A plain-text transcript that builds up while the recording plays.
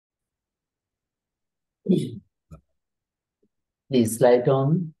Please lie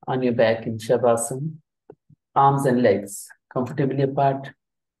down on your back in Shavasana, arms and legs comfortably apart,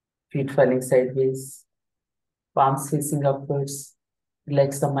 feet falling sideways, palms facing upwards.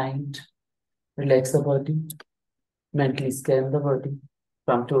 Relax the mind, relax the body, mentally scan the body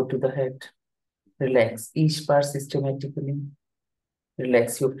from toe to the head. Relax each part systematically.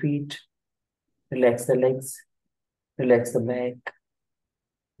 Relax your feet, relax the legs, relax the back,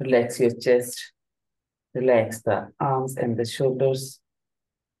 relax your chest, relax the arms and the shoulders,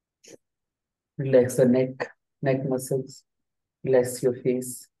 relax the neck muscles, relax your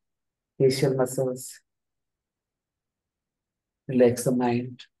face, facial muscles, relax the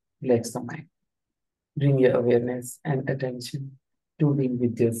mind, relax the mind. Bring your awareness and attention to being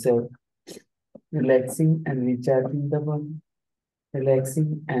with yourself, relaxing and recharging the body,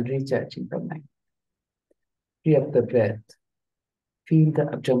 relaxing and recharging the mind. Free up the breath. Feel the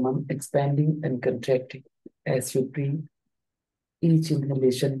abdomen expanding and contracting as you breathe. Each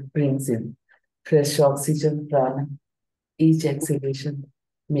inhalation brings in fresh oxygen prana. Each exhalation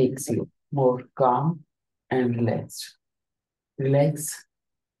makes you more calm and relaxed. Relax,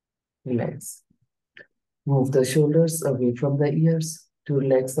 relax. Move the shoulders away from the ears to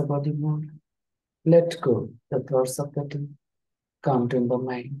relax the body more. Let go the thoughts of the day. Calm down the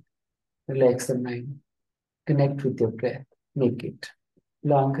mind. Relax the mind. Connect with your breath. Make it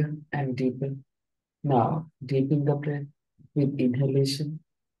longer and deeper. Now, deepen the breath. With inhalation,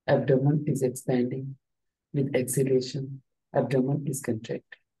 abdomen is expanding. With exhalation, abdomen is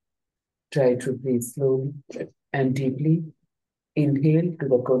contracting. Try to breathe slowly and deeply. Inhale to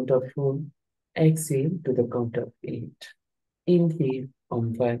the count of 4. Exhale to the count of 8. Inhale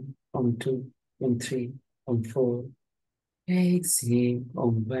on 1, on 2, on 3, on 4. Exhale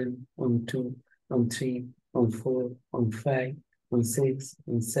on 1, on 2, on 3, on 4, on 5, on 6,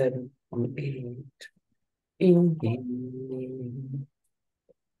 on 7, on 8. Inhale.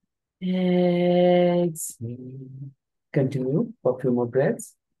 Exhale. Continue for a few more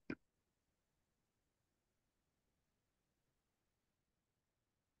breaths.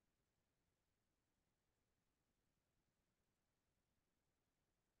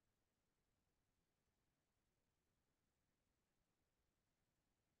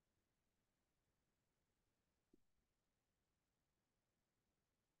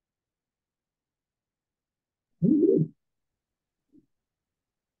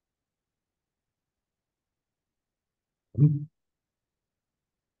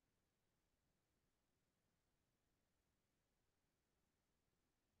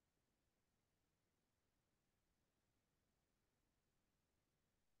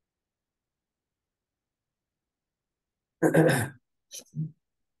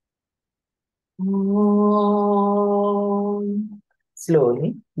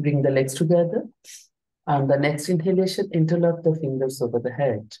 Slowly bring the legs together. On the next inhalation, interlock the fingers over the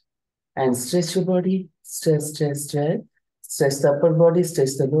head and stretch your body. Stretch, stretch, stretch. Stretch the upper body,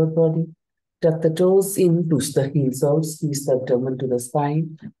 stretch the lower body. Tuck the toes in, push the heels out, squeeze the abdomen to the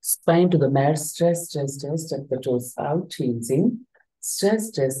spine, spine to the mat, stretch, stretch, stretch, tuck the toes out, heels in, stretch,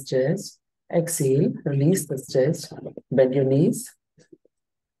 stretch, stretch. Exhale, release the stretch, bend your knees,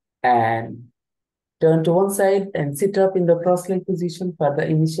 and turn to one side and sit up in the cross-leg position for the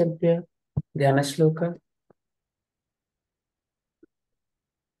initial prayer, Dhyana Shloka.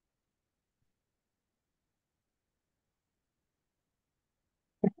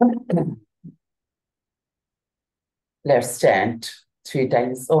 Let's chant 3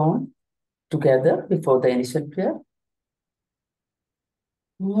 times on together before the initial prayer.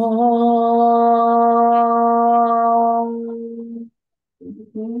 Om.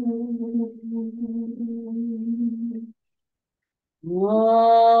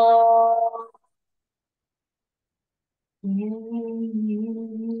 Om.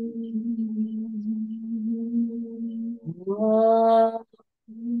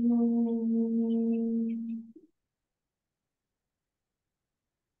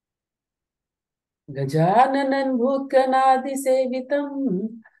 गजाननं भूतगणाधिसेवितं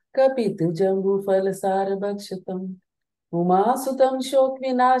कपितजम्बूफलसारभक्षितम् उमासुतं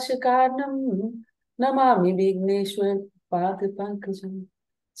शोकविनाशकारणं Namami Vighneshwar पादपङ्कजम्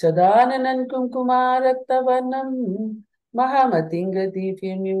सदाननं कुङ्कुमारक्तवर्णं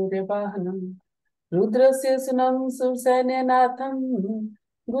महामतिङ्गदिव्यमयूरवाहनं रुद्रस्य सुनं सुसैन्यनाथं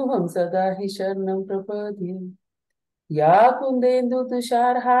गुहं सदा हि शरणं प्रपद्ये या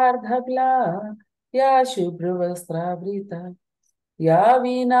कुन्देन्दुतुषारहार्धवला या शुभ्रवस्त्रावृता या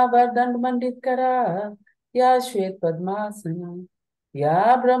वीणावरदण्डमण्डितकरा या श्वेतपद्मासना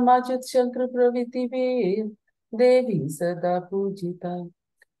या ब्रह्मच्युतशङ्करप्रभृतिभिः देवी सदा पूजिता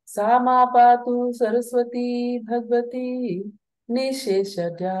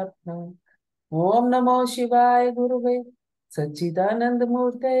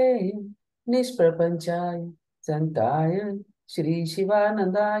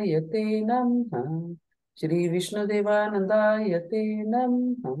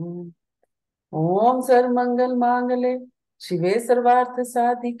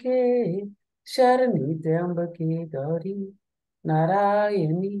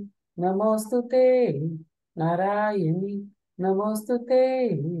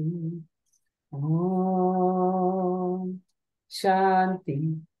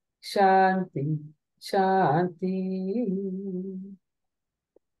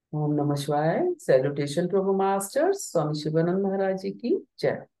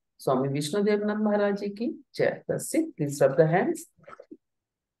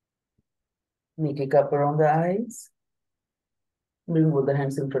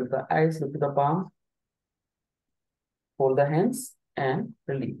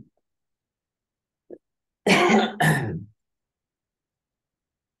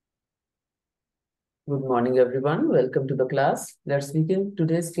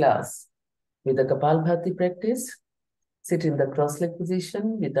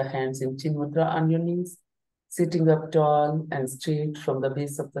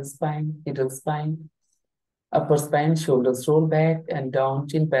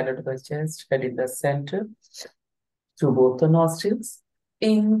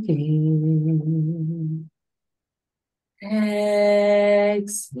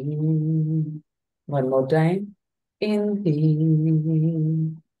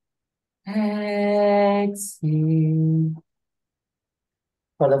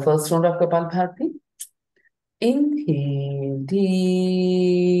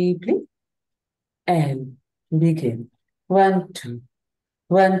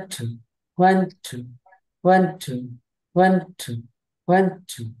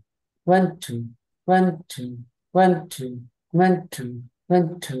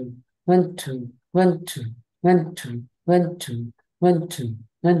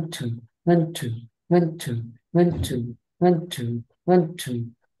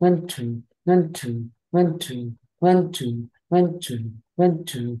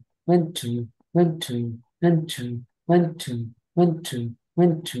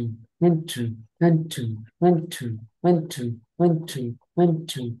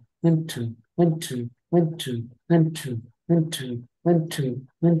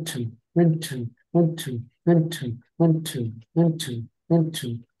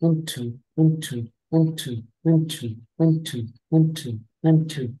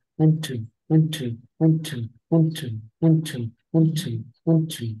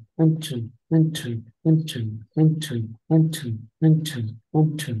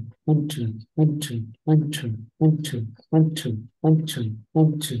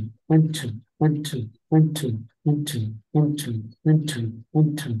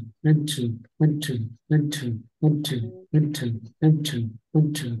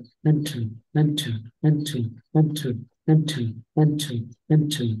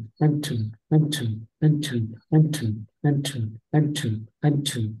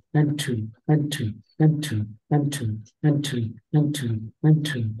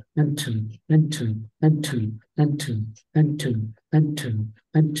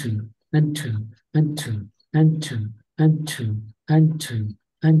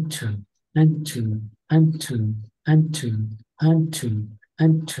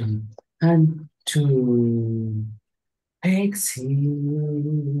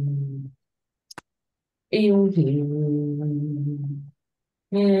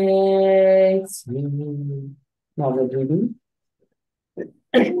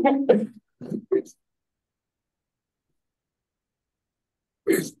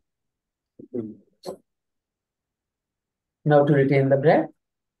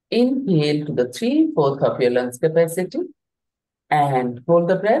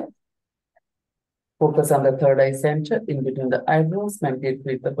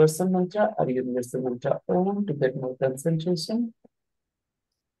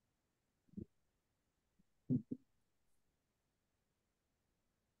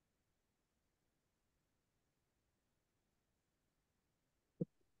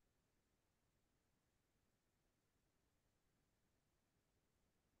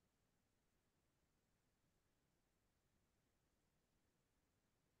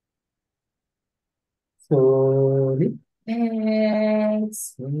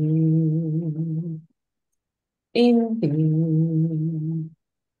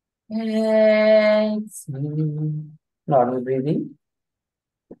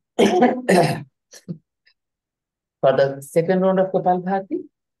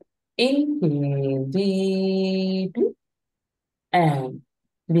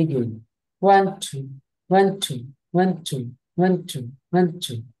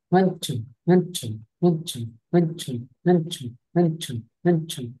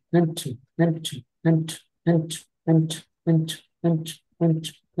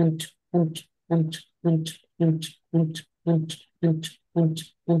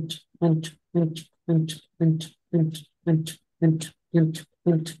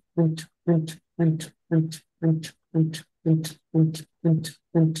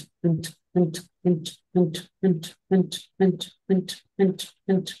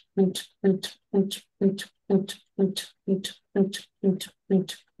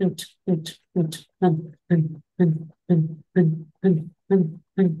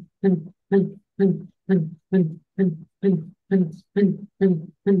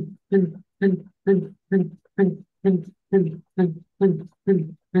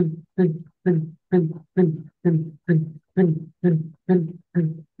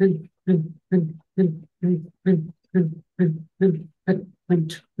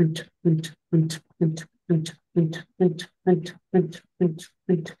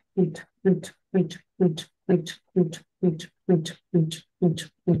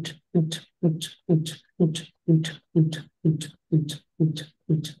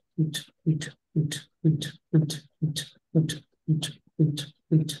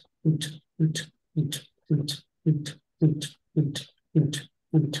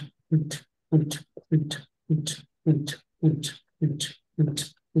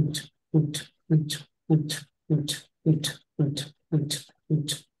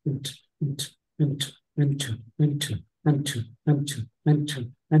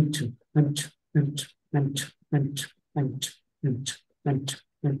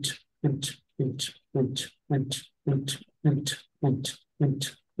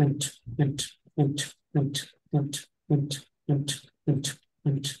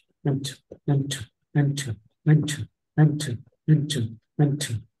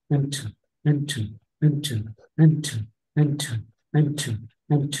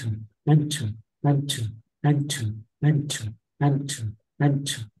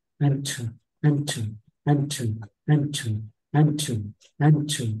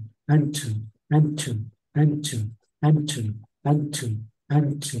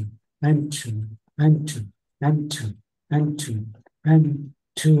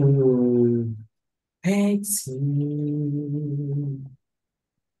Exhale.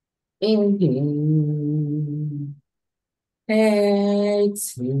 Inhale.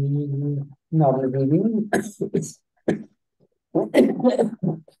 Exhale. Normal breathing.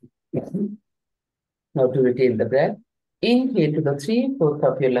 Now to retain the breath. Inhale to the 3/4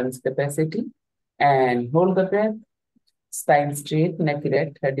 of your lungs capacity and hold the breath. Spine straight, neck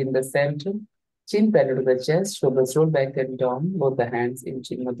erect, head in the center. Chin parallel to the chest, shoulders roll back and down, both the hands in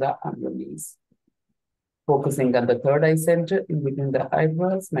chin mudra on your knees. Focusing on the third eye center in between the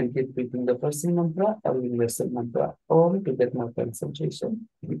eyebrows, mentally repeating the first mantra, a universal mantra, Om, to get more concentration.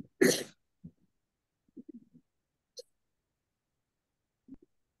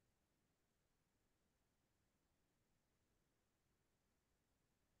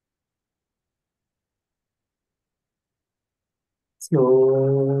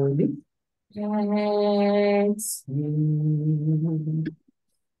 Slowly exhale.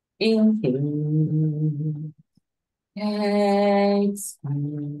 Inhale.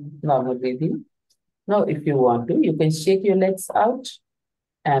 Exhale. Normal breathing. Now, if you want to, you can shake your legs out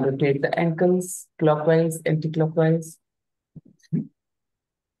and rotate the ankles clockwise, anti-clockwise.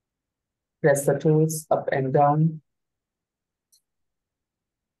 Press the toes up and down.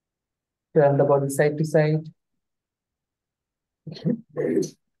 Turn the body side to side.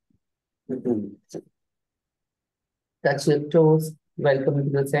 Touch your toes. Welcome to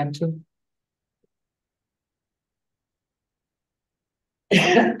the center.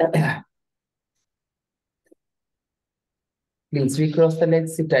 Please recross the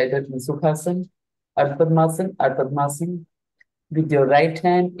legs. Sit either in Sukhasana, Ardha with your right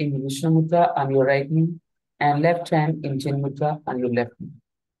hand in Vishnu Mudra on your right knee and left hand in Chin Mudra on your left knee.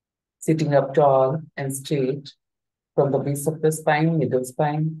 Sitting up tall and straight from the base of the spine, middle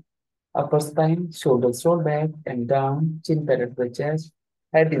spine, upper spine, shoulders roll back and down, chin parallel to the chest,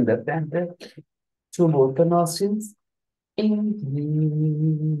 head in the center, through both the nostrils.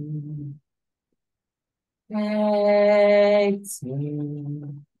 Inhale.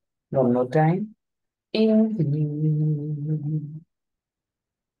 Exhale. One more time. Inhale.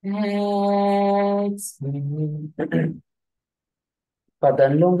 Exhale. For the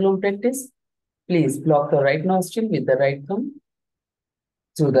long practice, please block the right nostril with the right thumb.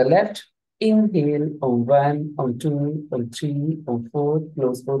 To the left, inhale on 1, on 2, on 3, on 4,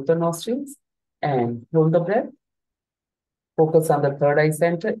 close both the nostrils and hold the breath. Focus on the third eye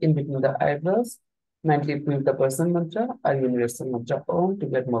center in between the eyebrows. Mentally repeat the personal mantra or universal mantra Om to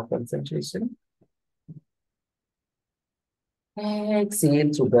get more concentration. Exhale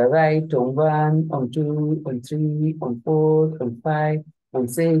to the right on 1, on 2, on 3, on 4, on 5, on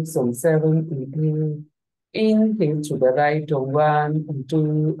 6, on 7, on 8. Inhale to the right on 1, on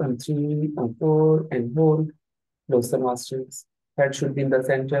 2, on 3, on 4, and hold. Close the nostrils. Head should be in the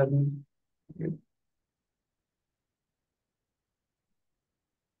center.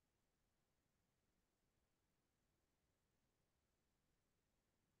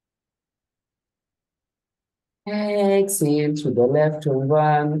 Exhale to the left on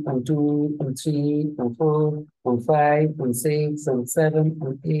 1, on 2, on 3, on 4, on 5, on 6, on 7,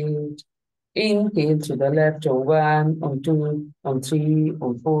 on 8. Inhale to the left on 1, on 2, on 3,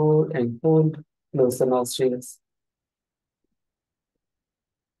 on 4, and hold. Close the nostrils.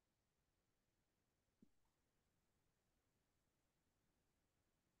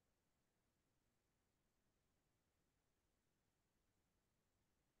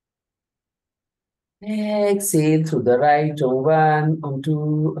 Exhale to the right on 1, on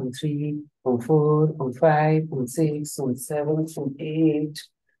 2, on 3, on 4, on 5, on 6, on 7, on 8.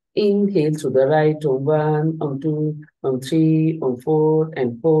 Inhale to the right on 1, on 2, on 3, on 4,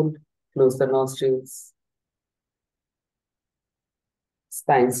 and hold. Close the nostrils.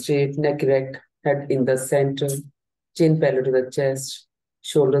 Spine straight, neck erect, head in the center, chin parallel to the chest,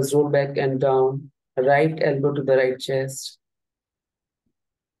 shoulders roll back and down, right elbow to the right chest.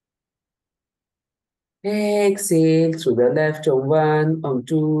 Exhale to the left on 1, on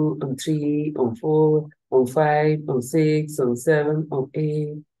 2, on 3, on 4, on 5, on 6, on 7, on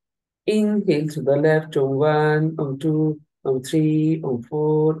 8. Inhale to the left on 1, on 2, on 3, on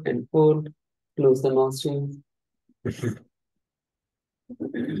 4, and hold. Close the nostrils.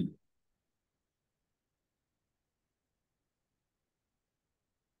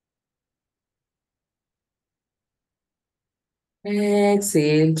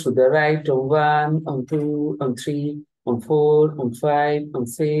 Exhale to the right on 1, on 2, on 3, on 4, on 5, on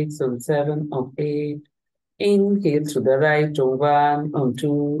 6, on 7, on 8. Inhale to the right on 1, on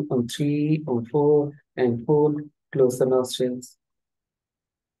 2, on 3, on 4, and hold. Close the nostrils.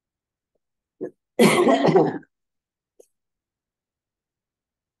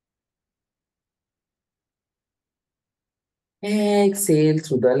 Exhale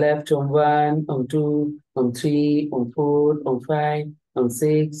to the left on 1, on 2, on 3, on 4, on 5, on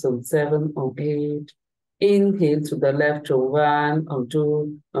 6, on 7, on 8. Inhale to the left on 1, on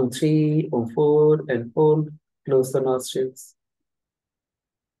 2, on 3, on 4, and hold. Close the nostrils.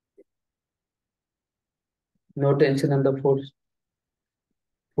 No tension on the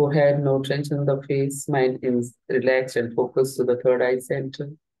forehead, no tension on the face. Mind is relaxed and focused to the third eye center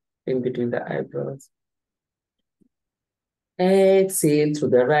in between the eyebrows. Exhale to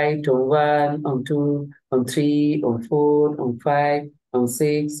the right on 1, on 2, on 3, on 4, on 5, on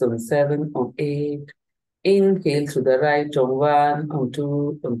 6, on 7, on 8. Inhale to the right on 1, on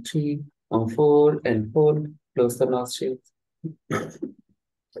 2, on 3, on 4, and hold. Close the nostrils.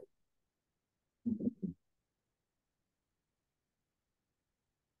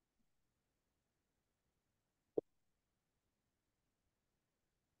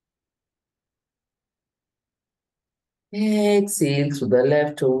 Exhale to the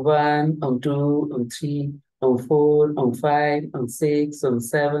left on 1, on 2, on 3, on 4, on 5, on 6, on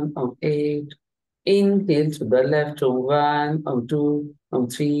 7, on 8. Inhale to the left on 1, on 2, on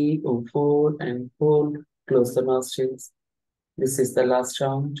 3, on 4, and hold. Close the nostrils. This is the last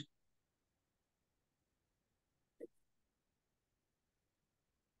round.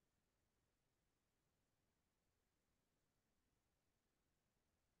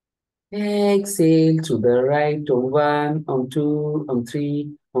 Exhale to the right on 1, on 2, on 3,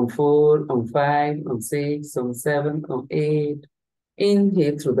 on 4, on 5, on 6, on 7, on 8.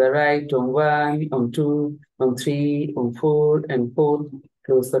 Inhale to the right on 1, on 2, on 3, on 4, and hold.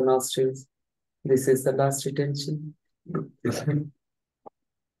 Close the nostrils. This is the last retention.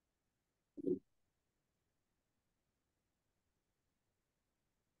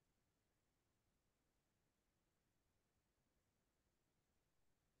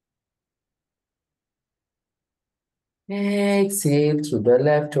 Exhale to the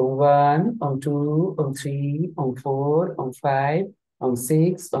left on 1, on 2, on 3, on 4, on 5, on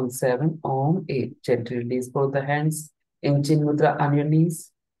 6, on 7, on 8. Gently release both the hands in Chin Mudra on your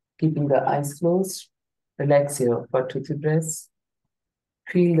knees, keeping the eyes closed. Relax here for 2 3 breaths.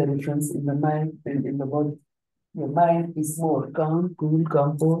 Feel the difference in the mind and in the body. Your mind is more calm, cool,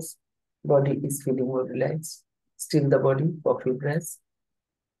 composed. Body is feeling more relaxed. Still the body for few breaths.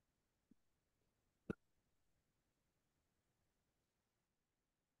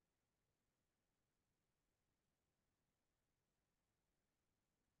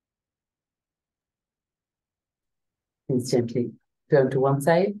 Please gently turn to one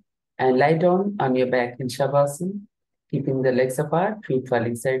side and lie down on your back in Shavasana, keeping the legs apart, feet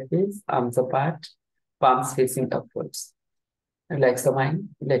falling sideways, arms apart, palms facing upwards. Relax the mind,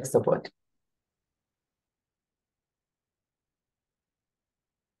 relax the body.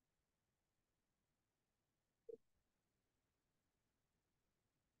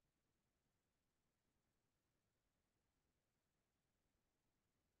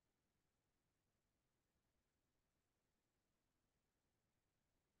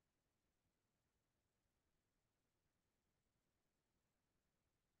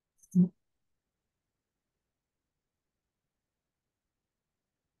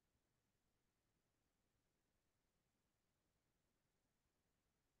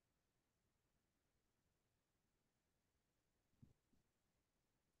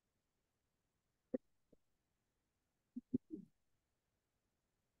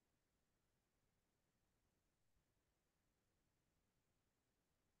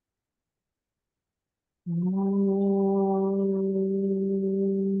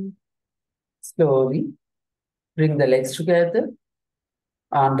 Slowly bring the legs together.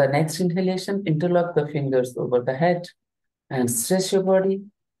 On the next inhalation, interlock the fingers over the head and stretch your body.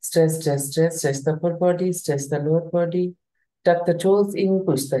 Stretch, stretch, stretch, stretch the upper body, stretch the lower body. Tuck the toes in,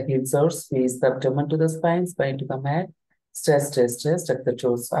 push the hips out, squeeze the abdomen to the spine to the mat. Stretch, stretch, stretch, tuck the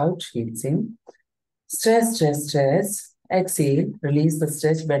toes out, heels in. Stretch, stretch, stretch. Exhale, release the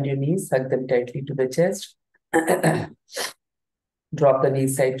stretch, bend your knees, hug them tightly to the chest. Drop the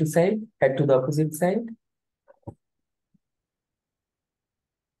knees side to side, head to the opposite side.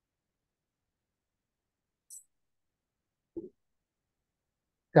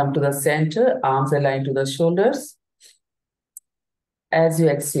 Come to the center, arms aligned to the shoulders. As you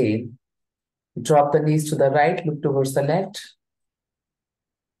exhale, drop the knees to the right, look towards the left.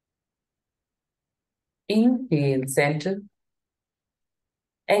 Inhale, center.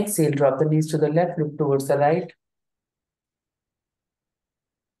 Exhale, drop the knees to the left, look towards the right.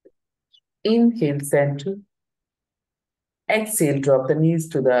 Inhale, center. Exhale, drop the knees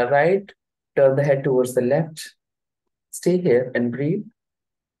to the right, turn the head towards the left. Stay here and breathe.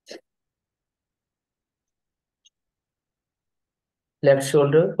 Left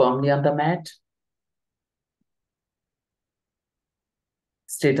shoulder firmly on the mat.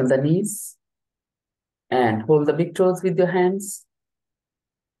 Straighten the knees and hold the big toes with your hands.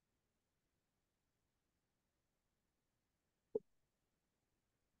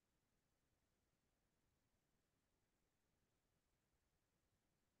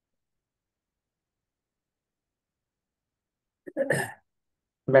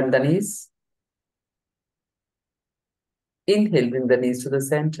 Bend the knees. Inhale, bring the knees to the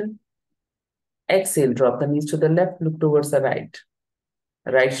center. Exhale, drop the knees to the left, look towards the right.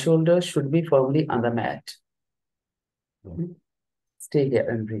 Right shoulder should be firmly on the mat. Stay here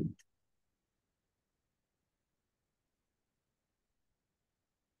and breathe.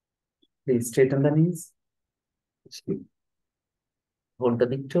 Please straighten the knees. Hold the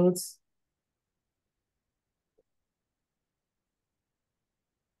big toes.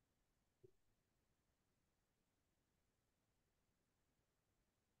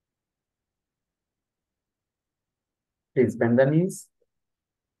 Please bend the knees.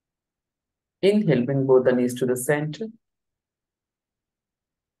 Inhale, bring both the knees to the center.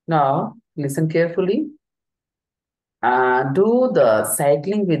 Now, listen carefully. Do the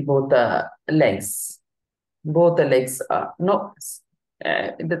cycling with both the legs. Both the legs are, no,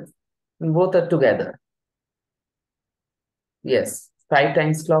 both are together. Yes, 5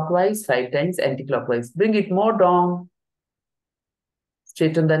 times clockwise, 5 times anti-clockwise. Bring it more down.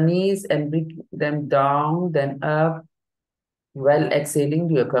 Straighten the knees and bring them down, then up. While exhaling,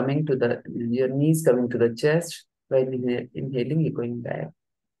 you're coming to your knees coming to the chest. While inhaling, you're going back.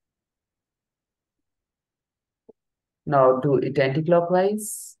 Now do it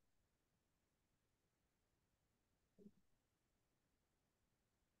anti-clockwise.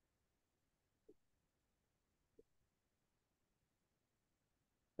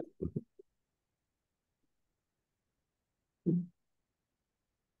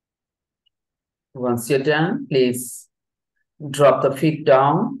 Once you're done, please drop the feet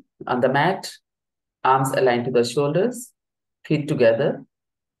down on the mat, arms aligned to the shoulders, feet together,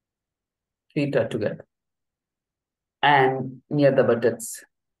 feet are together. and near the buttocks.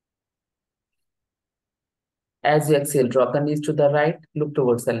 As you exhale, drop the knees to the right, look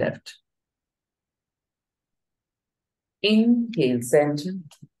towards the left. Inhale, center.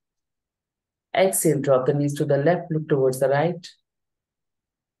 Exhale, drop the knees to the left, look towards the right.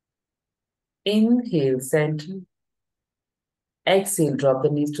 Inhale, center. Exhale, drop the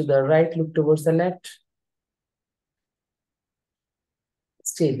knees to the right, look towards the left.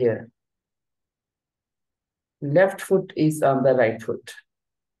 Stay here. Left foot is on the right foot.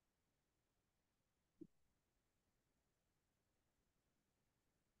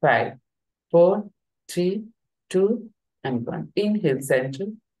 5, 4, 3, 2, and 1. Inhale, center.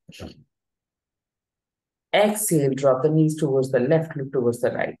 Exhale, drop the knees towards the left, look towards the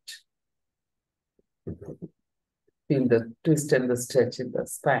right. Feel the twist and the stretch in the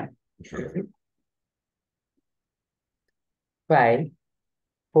spine. 5,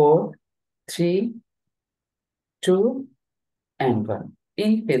 4, 3, 2, and 1.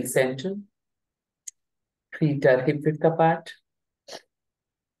 Inhale, center. Feet are hip width apart.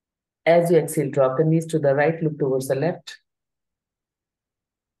 As you exhale, drop the knees to the right, look towards the left.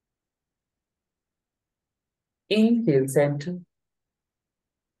 Inhale, center.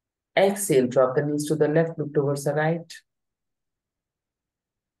 Exhale, drop the knees to the left, look towards the right.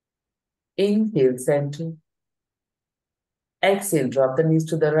 Inhale, center. Exhale, drop the knees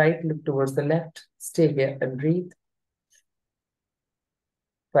to the right, look towards the left. Stay here and breathe.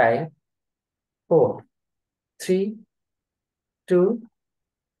 5, 4, 3, 2,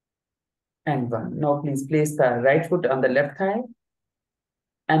 and 1. Now please place the right foot on the left thigh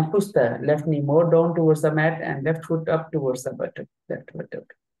and push the left knee more down towards the mat and left foot up towards the buttock, left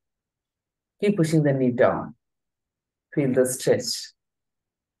buttock. Keep pushing the knee down. Feel the stretch.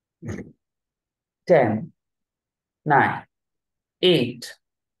 10, 9, 8,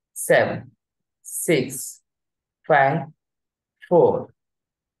 7, 6, 5, 4,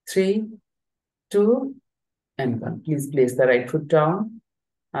 3, 2, and 1. Please place the right foot down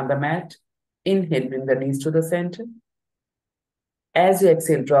on the mat. Inhale, bring the knees to the center. As you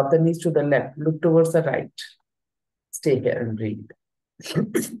exhale, drop the knees to the left, look towards the right. Stay here and breathe.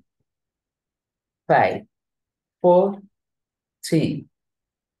 5, 4, 3,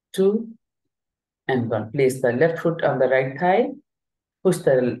 2, and 1. Place the left foot on the right thigh. Push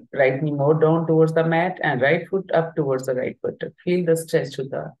the right knee more down towards the mat and right foot up towards the right buttock. Feel the stretch to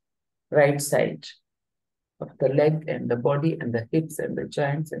the right side of the leg and the body and the hips and the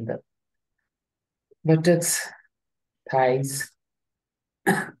joints and the buttocks, thighs.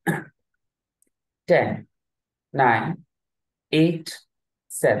 10, 9, 8,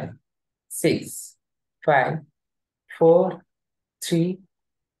 7, 6, 5, 4, 3,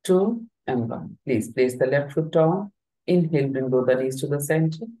 2, and 1. Please place the left foot down. Inhale, bring both the knees to the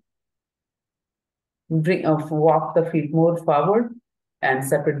center. Walk the feet more forward and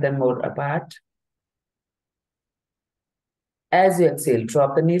separate them more apart. As you exhale,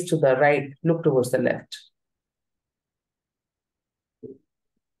 drop the knees to the right, look towards the left.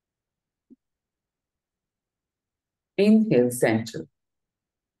 Inhale, center.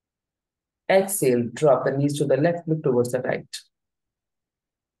 Exhale, drop the knees to the left, look towards the right.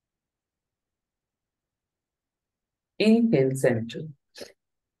 Inhale, center.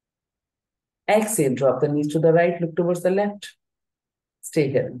 Exhale, drop the knees to the right, look towards the left.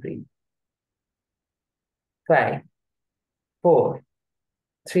 Stay here and breathe. 5, 4,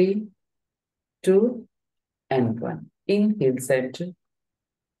 3, 2, and 1. Inhale, center.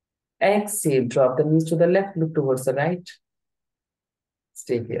 Exhale, drop the knees to the left, look towards the right.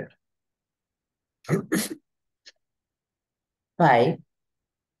 Stay here. 5,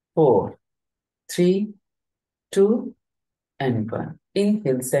 4, 3, 2, and 1.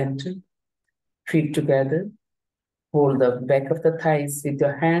 Inhale, center. Feet together. Hold the back of the thighs with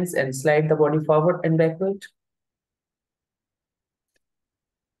your hands and slide the body forward and backward.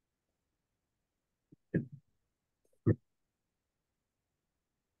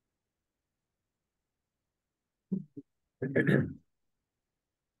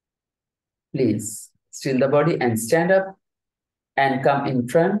 Please still the body and stand up and come in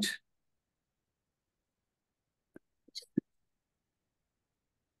front.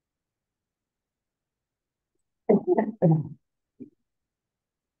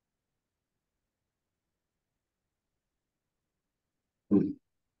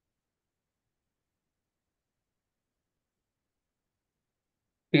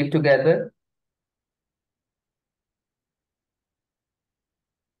 Feet together.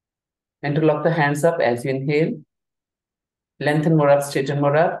 Interlock the hands up as you inhale. Lengthen more up, straighten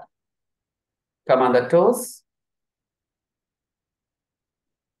more up. Come on the toes.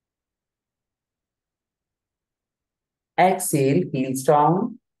 Exhale, heels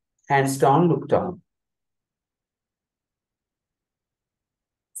down, hands down, look down.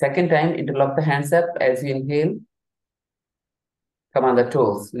 Second time, interlock the hands up as you inhale. Come on the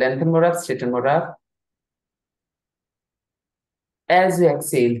toes. Lengthen more up, straighten more up. As you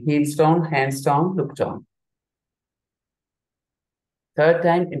exhale, heels down, hands down, look down. Third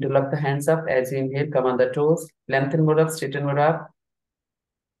time, interlock the hands up as you inhale. Come on the toes. Lengthen more up, straighten more up.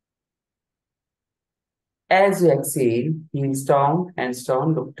 As you exhale, heels down, hands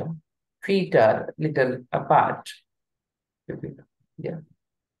down, look down. Feet are little apart. Yeah.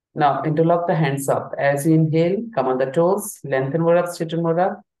 Now interlock the hands up. As you inhale, come on the toes. Lengthen more up, straighten more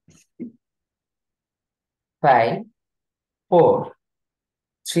up. 5, 4,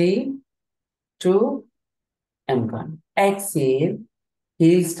 3, 2, and 1. Exhale,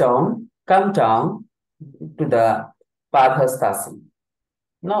 heels down, come down to the Padhastasana.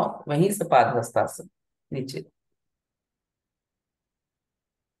 Now, वहीं से Padhastasana, नीचे.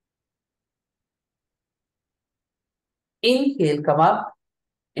 Inhale, come up,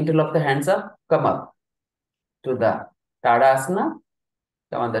 interlock the hands up, come up to the Tadasana,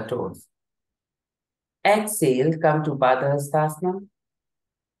 come on the toes. Exhale, come to Padhastasana.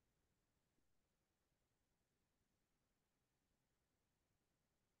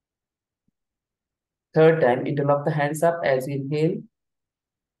 Third time, interlock the hands up as you inhale.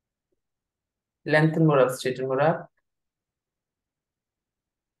 Lengthen more up, straighten more up.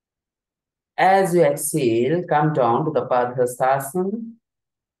 As you exhale, come down to the Padhastasana.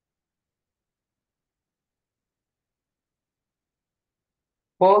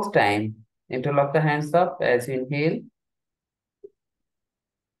 Fourth time, interlock the hands up as you inhale.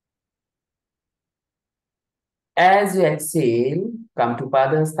 As you exhale, come to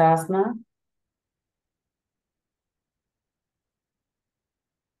Padhastasana.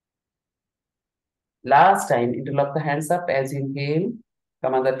 Last time, interlock the hands up as you inhale.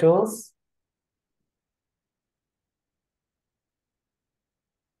 Come on the toes.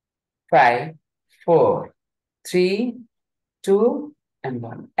 5, 4, 3, 2, and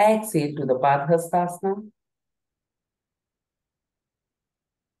 1. Exhale to the Padhastasana.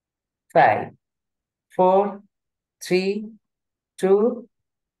 5, 4, 3, 2,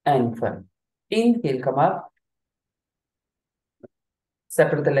 and 1. Inhale, come up.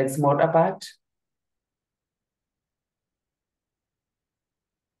 Separate the legs more apart.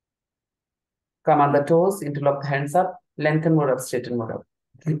 Come on the toes, interlock the hands up, lengthen more up, straighten more up.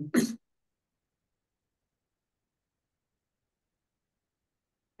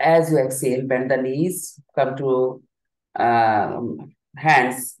 As you exhale, bend the knees, come to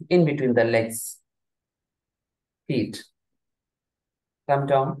hands in between the legs, feet. Come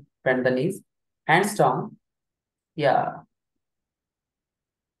down, bend the knees, hands down. Yeah.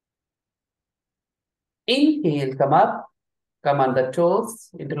 Inhale, come up, come on the toes,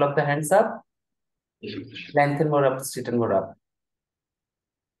 interlock the hands up, lengthen more up, straighten more up.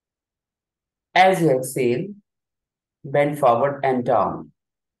 As you exhale, bend forward and down.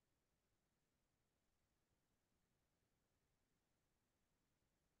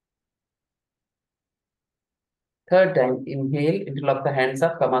 Third time, inhale, interlock the hands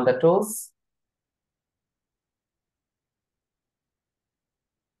up, come on the toes.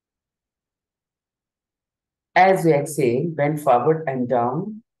 As you exhale, bend forward and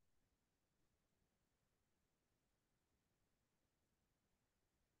down.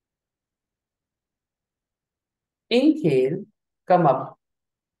 Inhale, come up,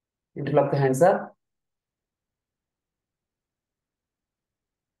 interlock the hands up.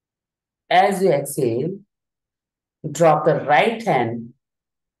 As you exhale, drop the right hand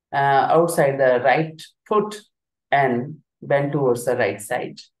outside the right foot and bend towards the right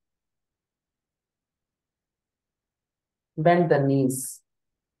side. Bend the knees.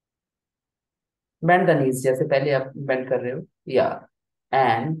 Bend the knees जैसे पहले आप bend कर रहे हो. Yeah.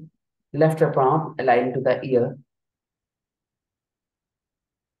 And left palm aligned to the ear.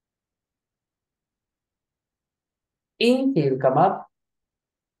 Inhale, come up.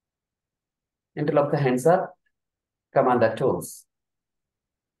 Interlock the hands up. Come on the toes.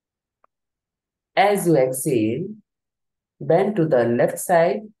 As you exhale, bend to the left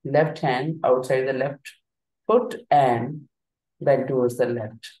side, left hand outside the left foot and bend towards the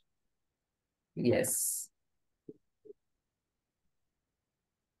left. Yes.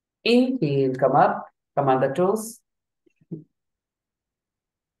 Inhale, come up, come on the toes.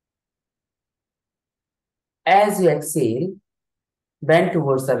 As you exhale, bend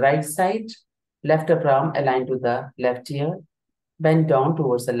towards the right side, left upper arm aligned to the left ear, bend down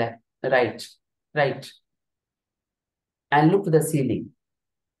towards the left, right, and look to the ceiling.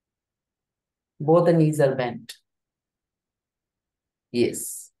 Both the knees are bent.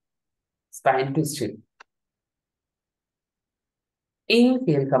 Yes. Spine twisted.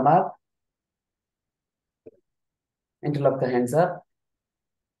 Inhale, come up. Interlock the hands up.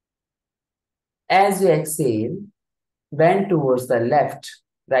 As you exhale, bend towards the left.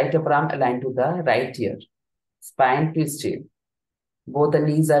 Right upper arm aligned to the right ear. Spine twisted. Both the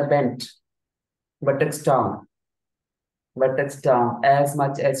knees are bent. Buttocks down. Buttocks down as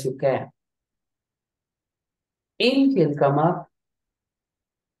much as you can. Inhale, come up.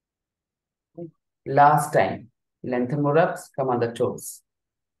 Last time. Lengthen more ups, come on the toes.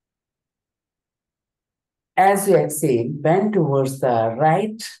 As you exhale, bend towards the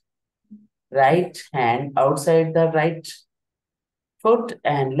right hand outside the right foot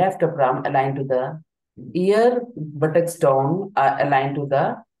and left upper arm aligned to the ear, buttocks down aligned to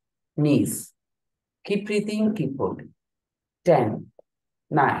the knees. Keep breathing, keep holding. 10,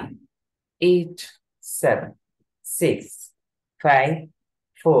 9, 8, 7, 6, 5,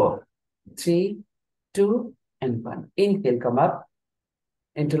 4, 3, 2, and 1. Inhale, come up.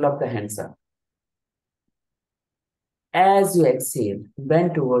 Interlock the hands up. As you exhale,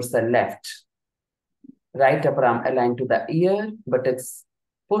 bend towards the left. Right upper arm aligned to the ear, buttocks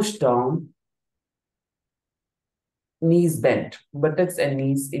push down, knees bent. Buttocks and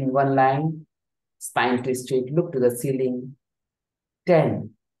knees in one line, spine twisted. Look to the ceiling.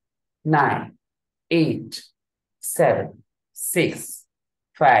 10, 9, 8, 7, 6,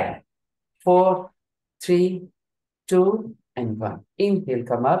 5, 4, 3, 2, and 1. Inhale,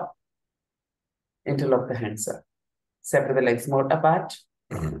 come up. Interlock the hands up. Separate the legs more apart.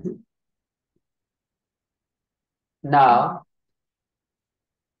 Now,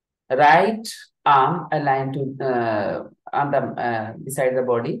 right arm aligned to on the beside the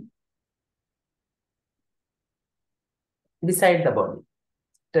body,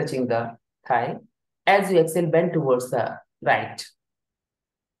 touching the thigh. As you exhale, bend towards the right.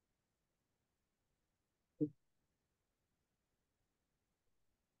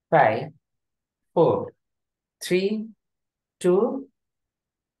 Five, four, three, two,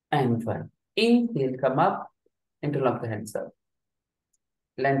 and one. Inhale, come up, interlock the hands up.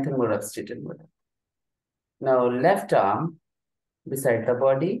 Lengthen more up, straighten more up. Now, left arm beside the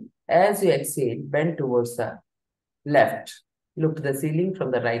body. As you exhale, bend towards the left. Look to the ceiling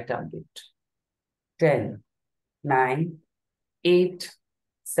from the right armpit. 10, 9, 8,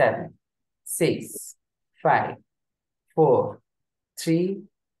 7, 6, 5, 4, 3,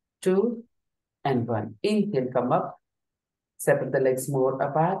 2, and 1. Inhale, come up. Separate the legs more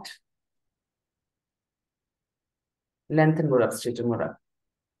apart. Lengthen more up, straighten more up.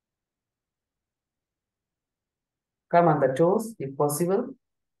 Come on the toes if possible.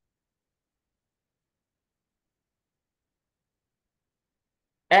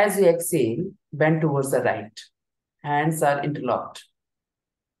 As you exhale, bend towards the right. Hands are interlocked.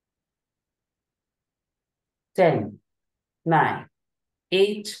 10, 9,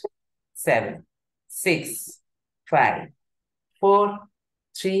 8, 7, 6, 5, 4,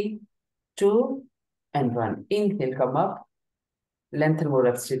 3, 2, and 1. Inhale, come up. Lengthen more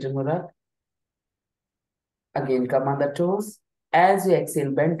up, straighten more up. Again, come on the toes. As you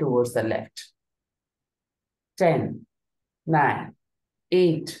exhale, bend towards the left. 10, 9,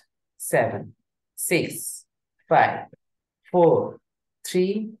 8, 7, 6, 5, 4,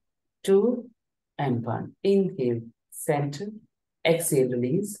 3, 2, and 1. Inhale, center. Exhale,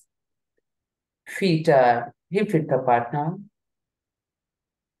 release. Feet are hip width apart now.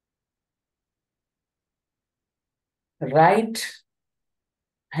 Right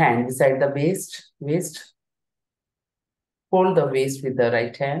hand beside the waist. Hold the waist with the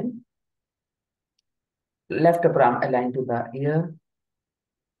right hand. Left upper arm aligned to the ear.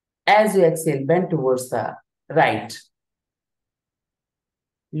 As you exhale, bend towards the right.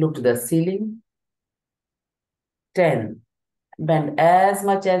 Look to the ceiling. 10. Bend as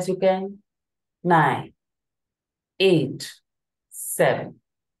much as you can. 9, 8, 7,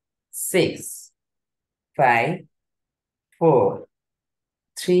 6, 5, 4,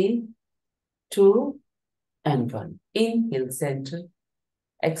 3, 2, and 1. Inhale, center.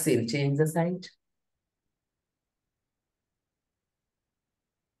 Exhale, change the side.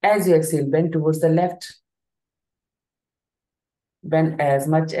 As you exhale, bend towards the left. Bend as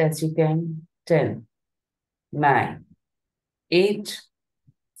much as you can. 10, 9, 8,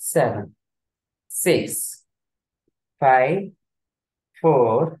 7, 6, 5,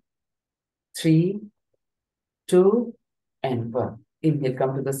 4, 3, 2, and 1. Inhale,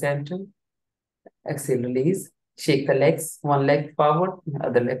 come to the center. Exhale, release. Shake the legs. One leg forward,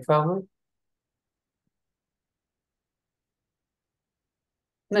 other leg forward.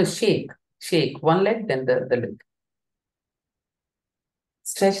 No, shake. Shake one leg, then the other leg.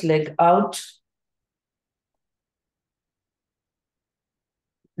 Stretch leg out.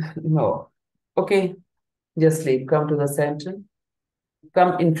 No. Okay. Just leave. Come to the center.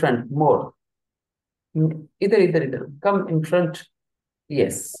 Come in front more. Either. Come in front.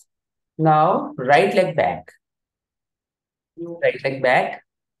 Yes. Now, right leg back. Right leg back.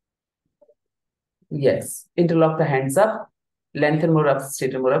 Yes. Interlock the hands up. Lengthen more up,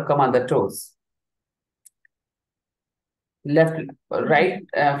 straighten more up. Come on the toes. Right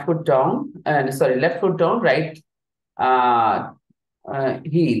foot down. Left foot down. Right uh,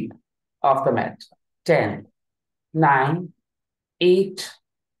 heel off the mat. 10, 9, 8,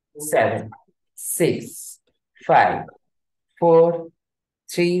 7, 6, 5, 4,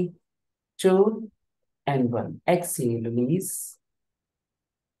 3, 2, and 1. Exhale, release.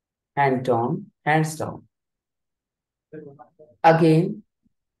 Hand down, hands down. Again,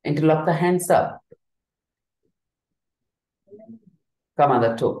 interlock the hands up. Come on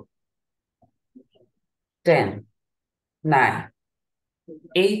the toe. 10, 9,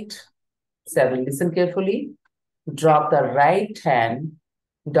 8, 7. Listen carefully. Drop the right hand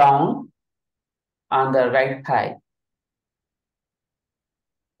down on the right thigh.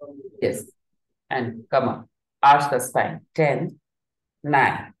 Yes. And come on. Arch the spine. 10,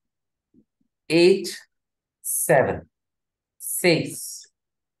 9, 8, 7, 6,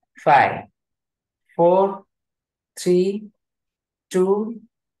 5, 4, 3, 2,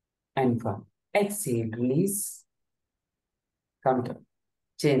 and 1. Exhale, release. Come down.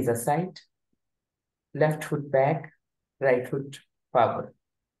 Change the side. Left foot back, right foot forward.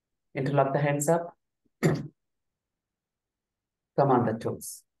 Interlock the hands up. Come on the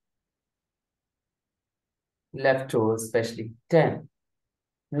toes. Left toes especially. 10,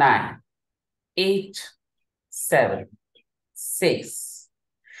 9, 8, 7, 6,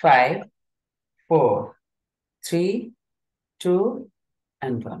 5, 4, 3, 2,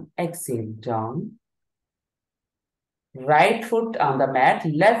 and 1. Exhale, down. Right foot on the mat,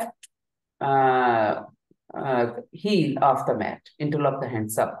 left heel off the mat. Interlock the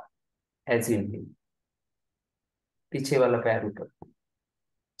hands up as you inhale. पीछे वाला पैर ऊपर.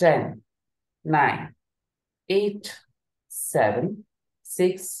 10, 9, 8, 7,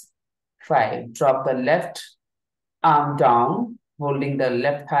 6, 5. Drop the left arm down, holding the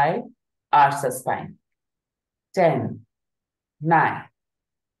left thigh, arch the spine. 10, 9,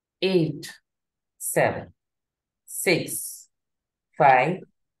 8, 7, 6, 5,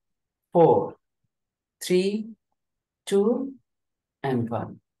 4, 3, 2, and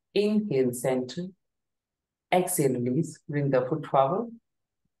 1. Inhale, center. Exhale, release. Bring the foot forward.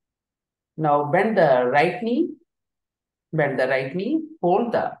 Now bend the right knee. Bend the right knee.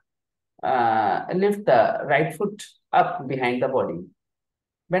 Hold the, lift the right foot up behind the body.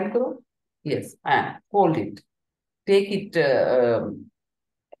 Bend karo. Yes, and hold it. Take it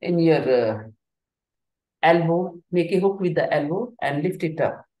in your elbow. Make a hook with the elbow and lift it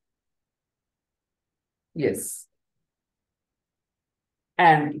up. Yes.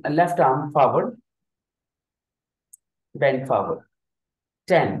 And left arm forward. Bend forward.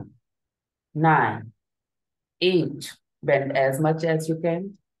 10, 9, 8. Bend as much as you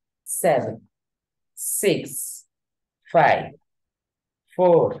can. 7, 6, 5,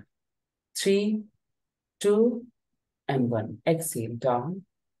 4, 3, 2, and 1. Exhale, down.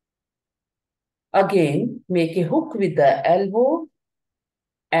 Again, make a hook with the elbow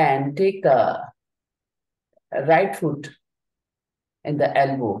and take the right foot in the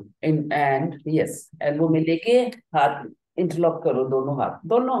elbow. And yes, elbow में लेके हाथ interlock करो दोनों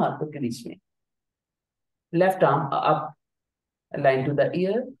हाथों के बीच में. Left arm up, align to the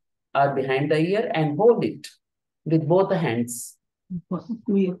ear or behind the ear and hold it with both hands.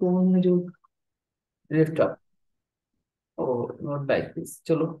 Lift up. Oh, not like this.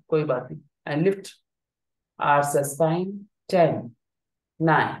 चलो कोई बात नहीं. And lift. Arch the spine. 10,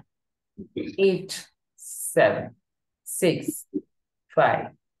 9, 8, 7, 6, 5,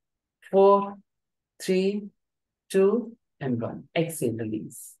 4, 3, 2, and 1. Exhale,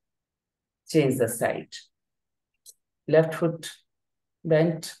 release. Change the side. Left foot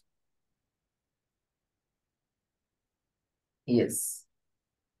bent. Yes.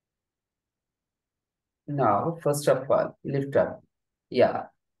 Now, first of all, lift up. Yeah.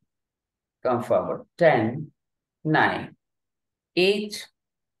 Come forward. 10, 9, 8,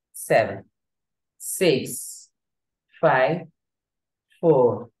 7, 6, 5,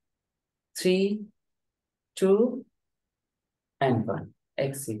 4, 3, 2, and 1.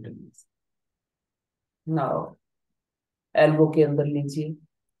 Exhale, release. Now, elbow के अंदर लीजिए.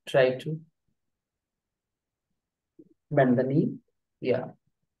 Try to bend the knee. Yeah.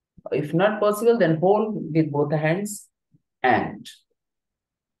 If not possible, then hold with both hands and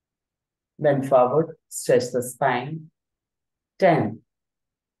Bend forward, stretch the spine. 10,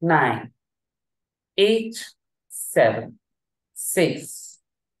 9, 8, 7, 6,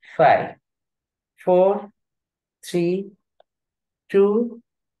 5, 4, 3, 2,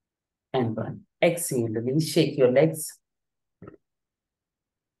 and 1. Exhale, release, shake your legs.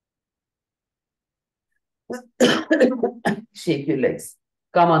 Shake your legs.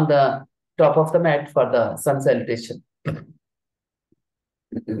 Come on the top of the mat for the sun salutation.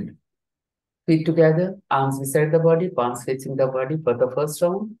 Feet together, arms beside the body, palms facing the body for the first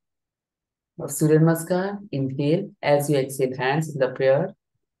round of Surya Namaskar. Inhale, as you exhale, hands in the prayer.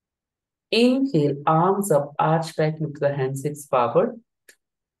 Inhale, arms up, arch back, look the hands hips forward.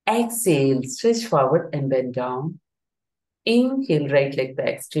 Exhale, stretch forward and bend down. Inhale, right leg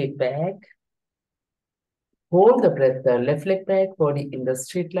back, straight back. Hold the breath, the left leg back, body in the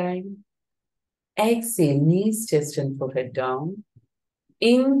straight line. Exhale, knees, chest and forehead down.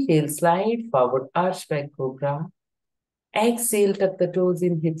 Inhale, slide forward, arch back, cobra. Exhale, tuck the toes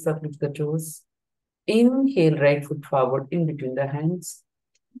in, hips up, lift the toes. Inhale, right foot forward in between the hands.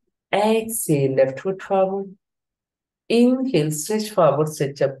 Exhale, left foot forward. Inhale, stretch forward,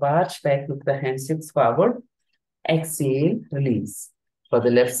 stretch up, arch back, look the hands, hips forward. Exhale, release. For the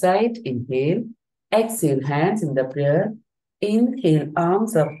left side, inhale. Exhale, hands in the prayer. Inhale,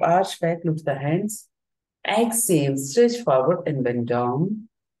 arms up, arch back, look the hands. Exhale, stretch forward and bend down.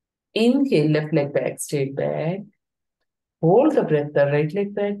 Inhale, left leg back, straight back. Hold the breath, the right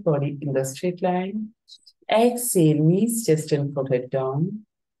leg back, body in the straight line. Exhale, knees, chest and forehead down.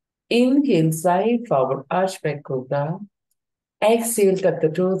 Inhale, slide forward, arch back, cobra. Exhale, tuck the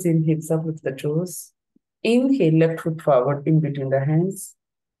toes in, hips up with the toes. Inhale, left foot forward in between the hands.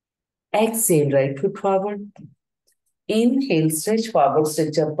 Exhale, right foot forward. Inhale, stretch forward,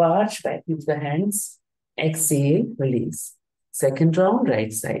 stretch up, arch back with the hands. Exhale, release. Second round,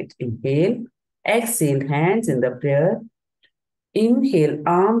 right side. Inhale, exhale, hands in the prayer. Inhale,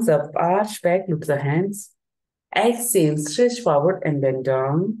 arms up, arch back, look the hands. Exhale, stretch forward and bend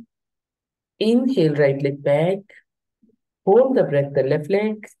down. Inhale, right leg back. Hold the breath, the left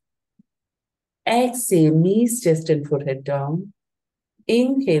leg. Exhale, knees, chest and forehead down.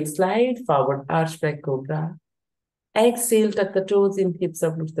 Inhale, slide forward, arch back, cobra. Exhale, tuck the toes in, hips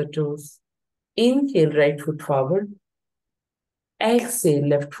up, lift the toes. Inhale, right foot forward. Exhale,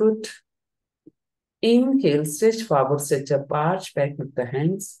 left foot. Inhale, stretch forward, stretch up, arch back with the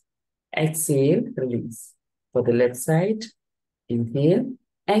hands. Exhale, release. For the left side, inhale.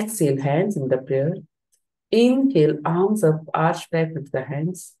 Exhale, hands in the prayer. Inhale, arms up, arch back with the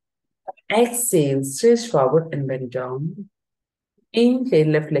hands. Exhale, stretch forward and bend down. Inhale,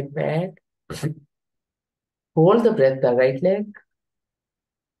 left leg back. Hold the breath, the right leg.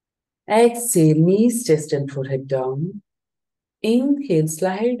 Exhale, knees, chest and forehead down. Inhale,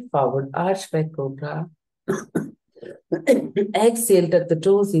 slide forward, arch back, cobra. Exhale, tuck the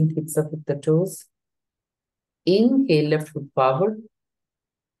toes in, hips up with the toes. Inhale, left foot forward.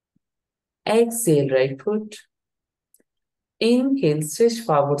 Exhale, right foot. Inhale, stretch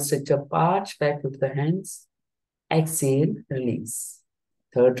forward, stretch up, arch back with the hands. Exhale, release.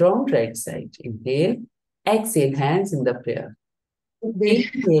 Third round, right side. Inhale. Exhale, hands in the prayer.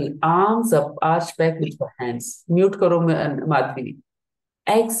 Inhale, arms up, arch back with the hands. Mute karo Madhvi.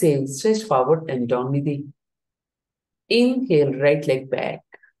 Exhale, stretch forward and down Nidhi. Inhale, right leg back.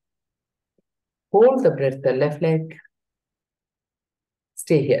 Hold the breath, the left leg.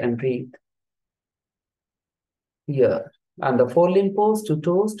 Stay here and breathe. Here. On the four-limb pose, two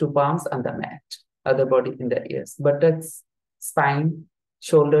toes, two palms on the mat. Other body in the ears. Buttocks, spine,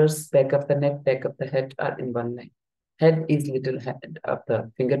 shoulders, back of the neck, back of the head are in one line. Head is little head of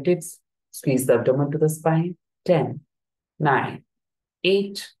the fingertips. Squeeze the abdomen to the spine. 10, 9,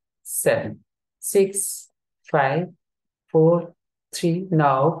 8, 7, 6, 5, 4, 3.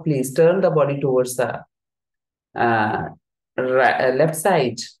 Now, please turn the body towards the left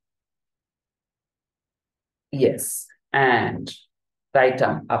side. Yes. And right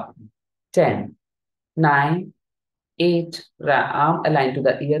arm up. 10, 9, 8. Arm aligned to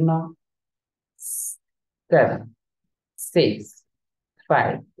the ear now. 7, 6,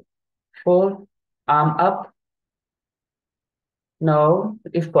 5, 4. Arm up. Now,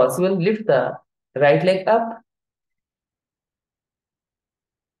 if possible, lift the right leg up.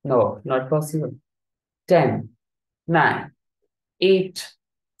 No, not possible. 10, 9, 8,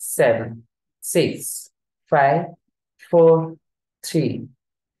 7, 6, 5, 4, 3,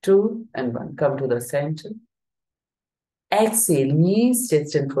 2, and 1. Come to the center. Exhale, knees,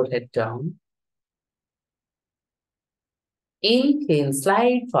 chest and forehead down. Inhale,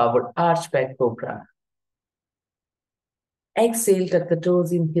 slide forward, arch back, cobra. Exhale, tuck the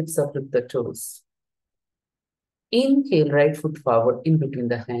toes in, hips up with the toes. Inhale, right foot forward in between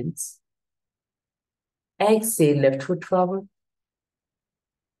the hands. Exhale, left foot forward.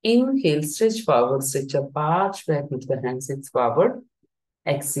 Inhale, stretch forward, stretch up, arch back with the hands, hips forward.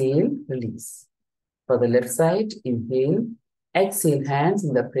 Exhale, release. For the left side, inhale. Exhale, hands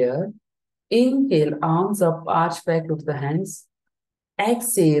in the prayer. Inhale, arms up, arch back with the hands.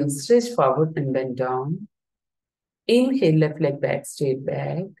 Exhale, stretch forward and bend down. Inhale, left leg back, straight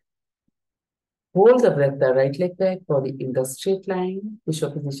back. Hold the breath, the right leg back, body in the straight line. Push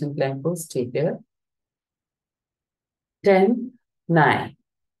up position, plank pose, stay here. 10, 9,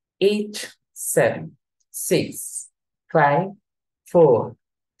 8, 7, 6, 5, 4,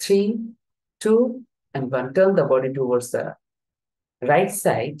 3, 2, and 1. Turn the body towards the right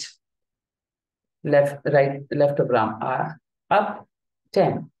side. Left arm up.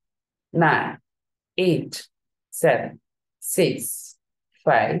 10, 9, 8, 7, 6,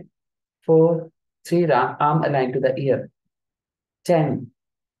 5, 4, 3, arm aligned to the ear. 10,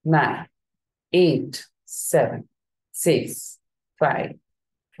 9, 8, 7, 6, 5,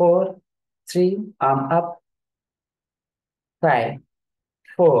 4, 3, arm up. 5,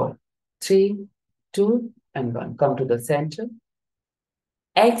 4, 3, 2, and 1. Come to the center.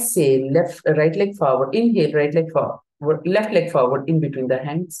 Exhale, right leg forward. Inhale, right leg forward. Left leg forward in between the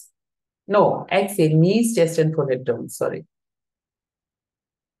hands. No, exhale, knees, chest, and forehead down. Sorry.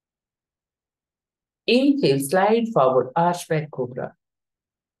 Inhale, slide forward, arch back, cobra.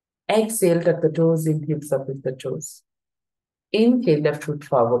 Exhale, tuck the toes in, hips up with the toes. Inhale, left foot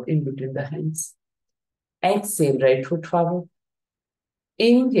forward in between the hands. Exhale, right foot forward.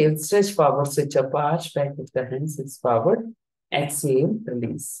 Inhale, stretch forward, stretch up, arch back with the hands, hips forward. Exhale,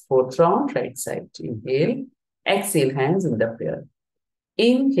 release. Fourth round, right side. Inhale, exhale, hands in the prayer.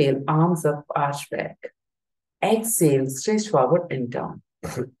 Inhale, arms up, arch back. Exhale, stretch forward and down.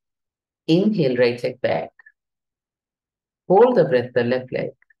 Inhale, right leg back. Hold the breath, the left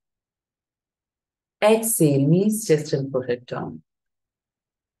leg. Exhale, knees, chest, and forehead down.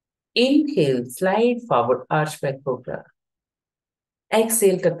 Inhale, slide forward, arch back, cobra.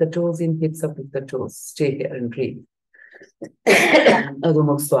 Exhale, tuck the toes in, hips up with the toes. Stay here and breathe. Adho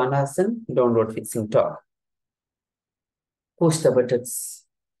Mukha Svanasana, downward facing dog. Push the buttocks,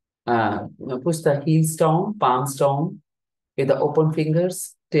 push the heels down, palms down with the open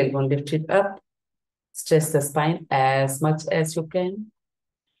fingers, tailbone lifted up. Stretch the spine as much as you can.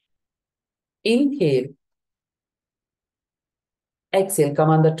 Inhale. Exhale, come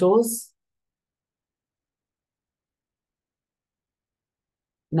on the toes.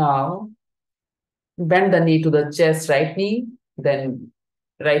 Now, bend the knee to the chest, right knee, then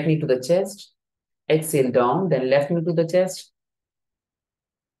right knee to the chest. Exhale down, then left knee to the chest.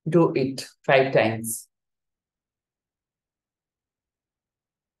 Do it 5 times.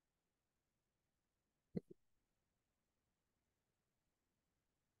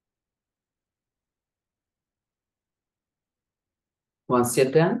 Once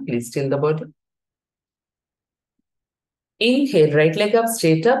you're done, please still the body. Inhale, right leg up,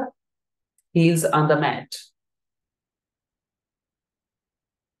 straight up, heels on the mat.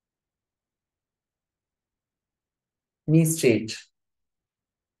 Knee straight.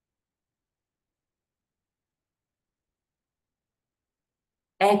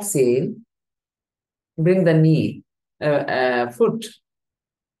 Exhale, bring the knee, foot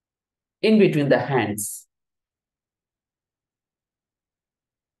in between the hands.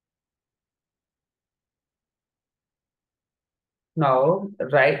 Now,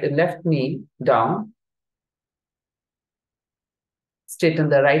 left knee down. Straighten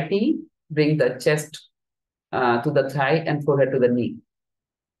the right knee, bring the chest to the thigh and forehead to the knee.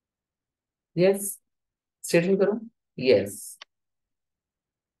 Yes? Straighten karo? Yes.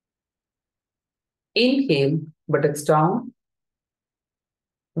 Inhale, buttocks down.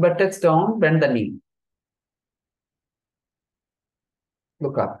 Buttocks down, bend the knee.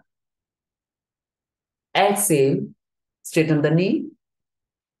 Look up. Exhale, straighten the knee,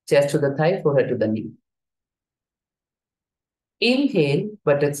 chest to the thigh, forehead to the knee. Inhale,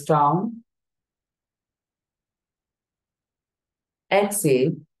 buttocks down.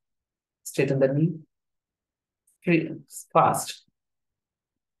 Exhale, straighten the knee. Fast.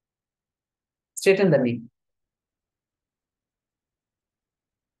 Straighten the knee.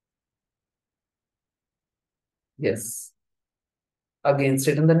 Yes. Again,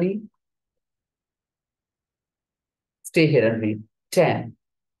 straighten the knee. Stay here and breathe. 10,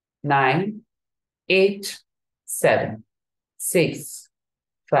 9, 8, 7, 6,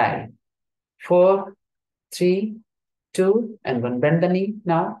 5, 4, 3, 2, and 1. Bend the knee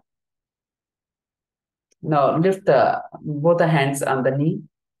now. Now lift both the hands on the knee.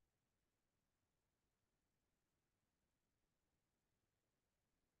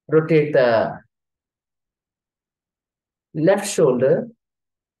 Rotate the left shoulder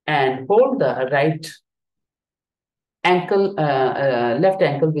and hold the right ankle, left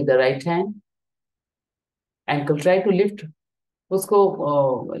ankle with the right hand. Ankle, try to lift.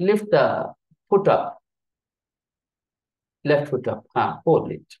 उसको lift the foot up, left foot up.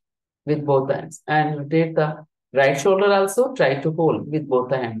 Hold it with both hands and rotate the right shoulder also. Try to hold with both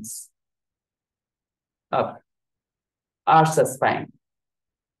the hands up. Arch the spine.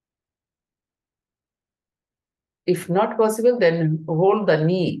 If not possible, then hold the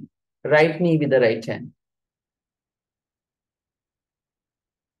knee, right knee with the right hand.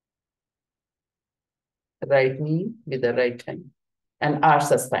 Right knee with the right hand and arch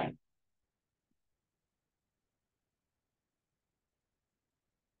the spine.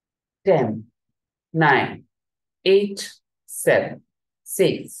 10, 9, 8, 7,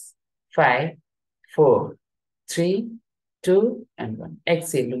 6, 5, 4, 3, 2, and 1.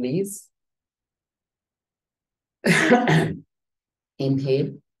 Exhale, release.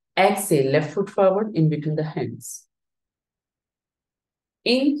 Inhale. Exhale, left foot forward in between the hands.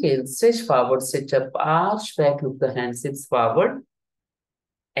 Inhale, stretch forward, sit up, arch back, look the hands, hips forward.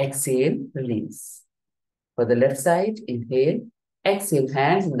 Exhale, release. For the left side, inhale. Exhale,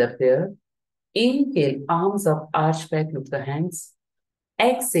 hands in the prayer. Inhale, arms up, arch back, look the hands.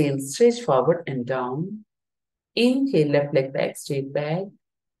 Exhale, stretch forward and down. Inhale, left leg back, straight back.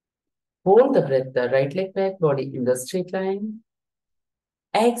 Hold the breath, the right leg back, body in the straight line.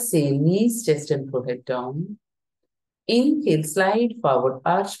 Exhale, knees, chest and forehead down. Inhale, slide forward,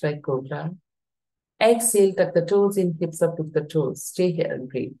 arch back, cobra. Exhale, tuck the toes in, hips up, look the toes. Stay here and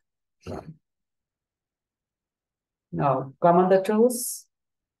breathe. Now, come on the toes.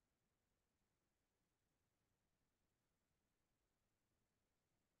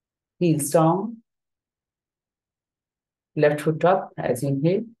 Heels down. Left foot up as you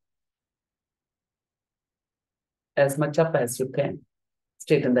inhale. As much up as you can.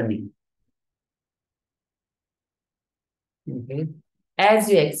 Straighten the knee. Inhale. As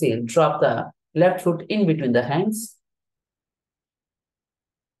you exhale, drop the left foot in between the hands.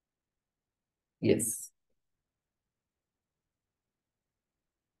 Yes.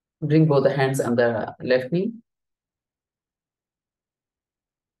 Bring both the hands on the left knee.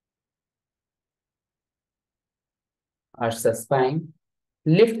 Arch the spine.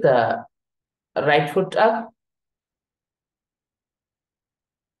 Lift the right foot up.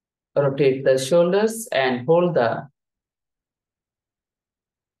 Rotate the shoulders and hold the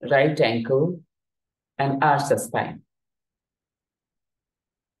right ankle and arch the spine.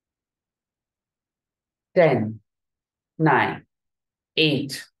 10, 9,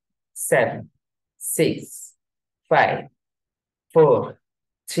 8, 7, 6, 5, 4,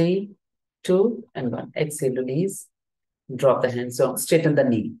 3, 2, and 1. Exhale, release. Drop the hands down. Straighten the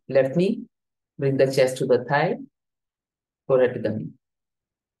knee. Left knee. Bring the chest to the thigh. Forehead to the knee.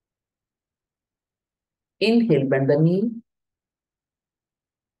 Inhale, bend the knee.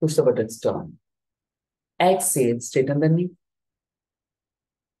 Push the buttocks down. Exhale, straighten the knee.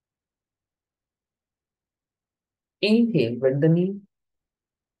 Inhale, bend the knee.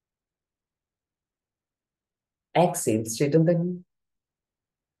 Exhale, straighten the knee.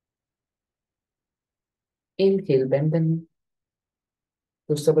 Inhale, bend the knee.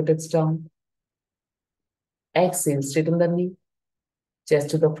 Push the buttocks down. Exhale, straighten the knee.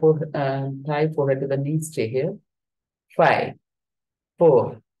 Chest to the thigh, forehead to the knee. Stay here. 5,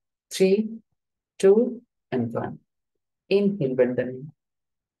 4, 3, 2, and 1. Inhale, bend the knee.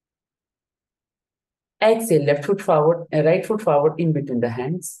 Exhale, left foot forward, right foot forward in between the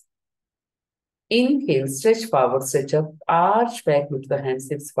hands. Inhale, stretch forward, stretch up, arch back with the hands,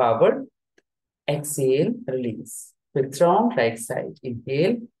 hips forward. Exhale, release. With strong right side.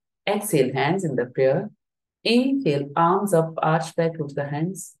 Inhale, exhale, hands in the prayer. Inhale, arms up, arch back with the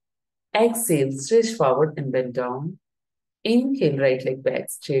hands. Exhale, stretch forward and bend down. Inhale, right leg back,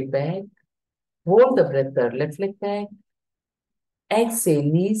 straight back. Hold the breath there, left leg back. Exhale,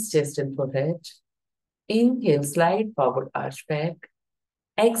 knees, chest and forehead. Inhale, slide forward, arch back.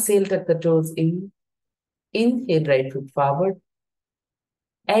 Exhale, tuck the toes in. Inhale, right foot forward.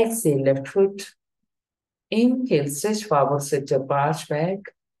 Exhale, left foot. Inhale, stretch forward, stretch up, arch back.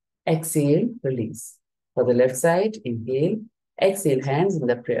 Exhale, release. For the left side, inhale. Exhale, hands in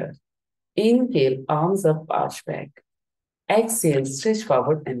the prayer. Inhale, arms up, arch back. Exhale, stretch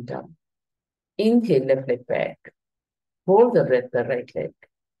forward and down. Inhale, left leg back. Hold the breath, the right leg.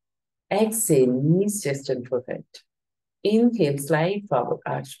 Exhale, knees, chest and forehead. Inhale, slide forward,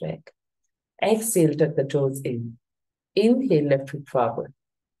 arch back. Exhale, tuck the toes in. Inhale, left foot forward.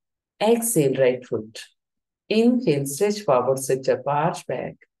 Exhale, right foot. Inhale, stretch forward, stretch up, arch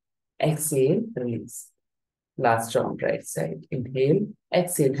back. Exhale, release. Last round, right side. Inhale,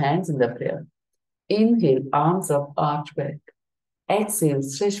 exhale, hands in the prayer. Inhale, arms up, arch back. Exhale,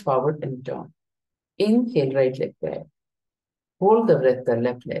 stretch forward and down. Inhale, right leg back. Hold the breath, the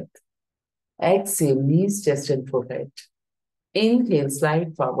left leg. Exhale, knees, chest, and forehead. Inhale,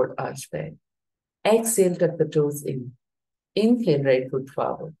 slide forward, arch back. Exhale, tuck the toes in. Inhale, right foot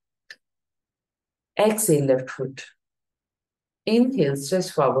forward. Exhale, left foot. Inhale,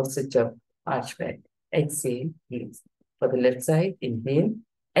 stretch forward, sit up, arch back. Exhale, release. For the left side, inhale.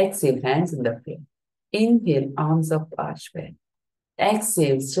 Exhale, hands in the prayer. Inhale, arms up, arch back.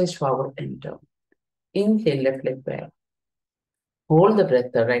 Exhale, stretch forward and down. Inhale, left leg back. Hold the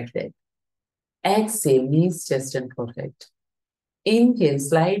breath, the right leg. Exhale, knees, chest, and forehead. Inhale,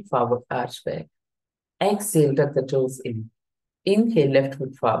 slide forward, arch back. Exhale, tuck the toes in. Inhale, left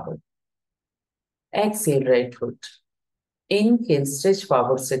foot forward. Exhale, right foot. Inhale, stretch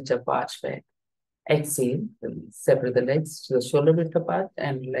forward, stretch up, arch back. Exhale, release. Separate the legs to the shoulder width apart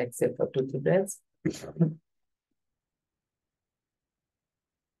and exhale for 2 3 breaths.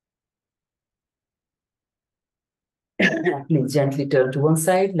 Please gently turn to one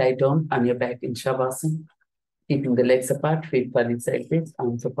side, lie down on your back in Shavasana, keeping the legs apart, feet falling sideways,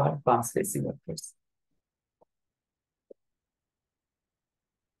 arms apart, palms facing upwards.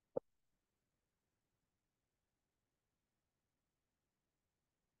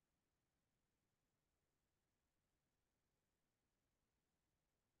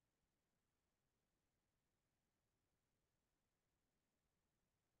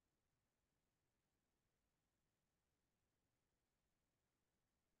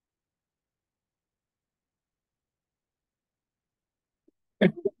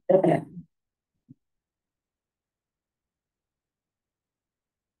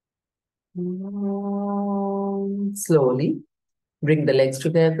 Slowly bring the legs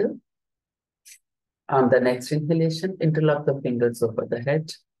together. On the next inhalation, interlock the fingers over the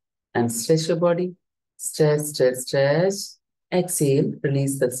head and stretch your body. Stretch, stretch, stretch. Exhale,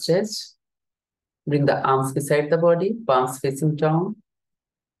 release the stretch. Bring the arms beside the body, palms facing down,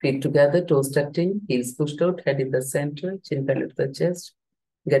 feet together, toes tucked in, heels pushed out, head in the center, chin parallel to the chest.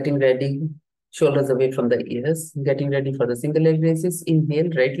 Getting ready, shoulders away from the ears. Getting ready for the single leg raises. Inhale,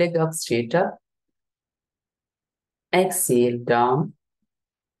 right leg up, straight up. Exhale, down.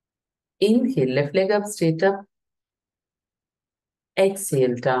 Inhale, left leg up, straight up.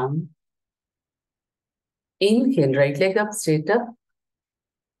 Exhale, down. Inhale, right leg up, straight up.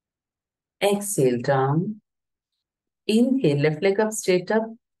 Exhale, down. Inhale, left leg up, straight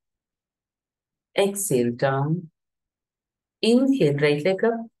up. Exhale, down. Inhale, right leg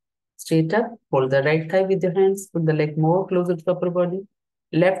up, straight up. Hold the right thigh with your hands. Put the leg more closer to the upper body.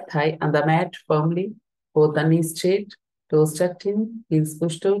 Left thigh on the mat firmly. Both the knees straight. Toes tucked in. Heels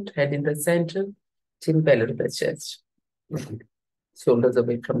pushed out. Head in the center. Chin parallel to the chest. Shoulders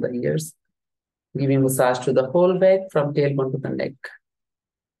away from the ears. Giving massage to the whole back from tailbone to the neck.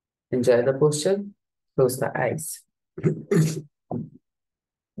 Enjoy the posture. Close the eyes.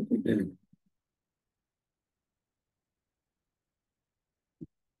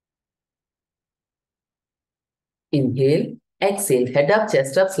 Inhale, exhale, head up,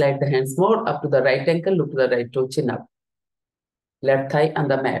 chest up, slide the hands more up to the right ankle, look to the right toe, chin up. Left thigh on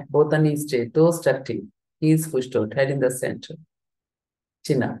the mat, both the knees straight, toes tucked in, heels pushed out, head in the center,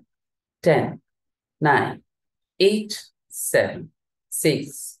 chin up. 10, 9, 8, 7,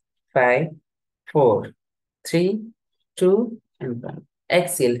 6, 5, 4, 3, 2, and 1.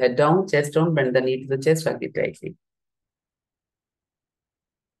 Exhale, head down, chest down, bend the knee to the chest, hug it tightly.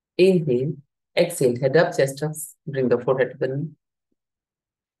 Inhale, exhale, head up, chest up, bring the forehead to the knee.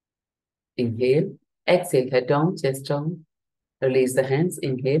 Inhale, exhale, head down, chest down. Release the hands,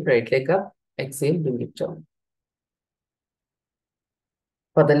 inhale, right leg up, exhale, bring it down.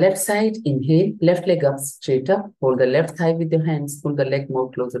 For the left side, inhale, left leg up, straight up. Hold the left thigh with your hands, pull the leg more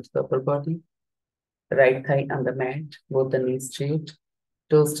closer to the upper body. Right thigh on the mat, both the knees straight,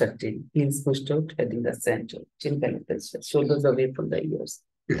 toes tucked in, heels pushed out, head in the center, chin parallel to the chest, shoulders away from the ears.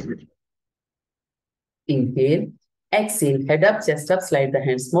 Inhale, exhale, head up, chest up, slide the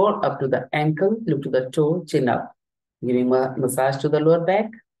hands more up to the ankle, look to the toe, chin up. Giving a massage to the lower back.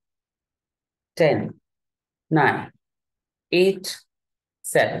 10, 9, 8,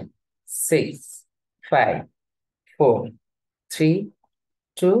 7, 6, 5, 4, 3,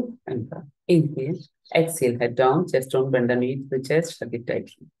 2, and 1. Inhale, exhale, head down, chest down, bend the knee to the chest, hug it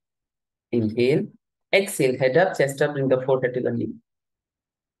tightly. Inhale, exhale, head up, chest up, bring the forehead to the knee.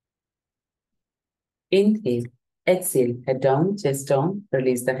 Inhale, exhale, head down, chest down,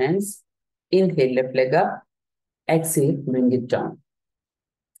 release the hands. Inhale, left leg up. Exhale, bring it down.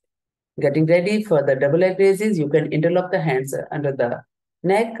 Getting ready for the double leg raises, you can interlock the hands under the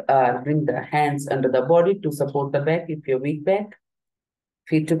neck or bring the hands under the body to support the back if you're weak back.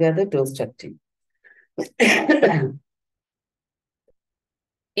 Feet together, toes touching.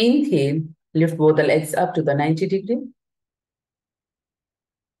 Inhale, lift both the legs up to the 90 degree.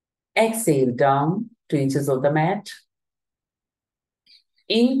 Exhale down 2 inches of the mat.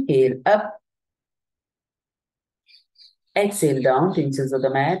 Inhale up. Exhale down 2 inches of the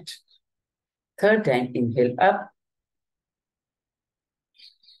mat. Third time, inhale up.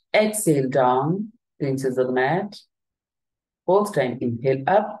 Exhale down 2 inches of the mat. Fourth time, inhale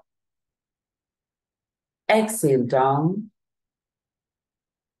up. Exhale down.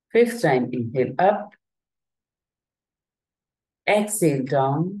 Fifth time, inhale up. Exhale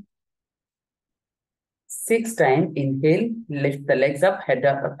down. Sixth time, inhale, lift the legs up, head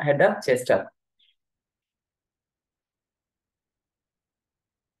up, chest up.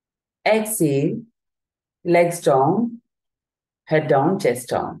 Exhale, legs down, head down, chest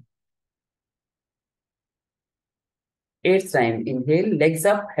down. Eighth time, inhale, legs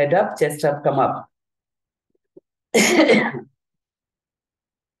up, head up, chest up, come up.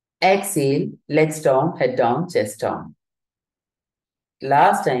 Exhale, legs down, head down, chest down.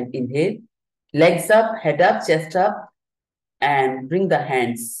 Last time, inhale, legs up, head up, chest up, and bring the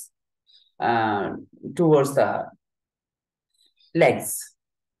hands towards the legs,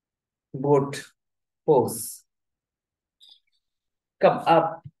 both pose. Come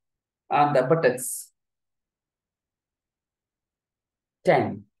up on the buttocks.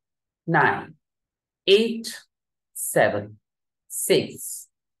 10, 9, 8, 7, 6,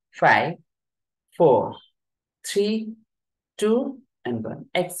 5, 4, 3, 2, and 1.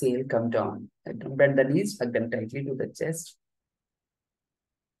 Exhale, come down. Bend the knees, hug them tightly to the chest.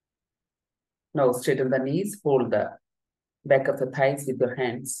 Now straighten the knees, fold the back of the thighs with your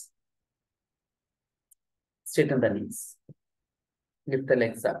hands. Straighten the knees. Lift the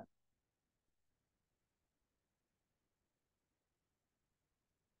legs up.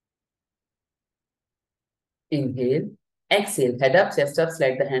 Inhale. Exhale, head up, chest up,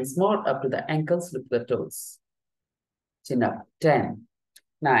 slide the hands more up to the ankles, lift the toes. Chin up. 10,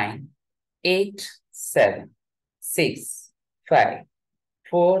 9, 8, 7, 6, 5,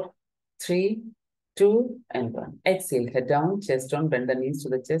 4, 3, 2, and 1. Exhale, head down, chest down, bend the knees to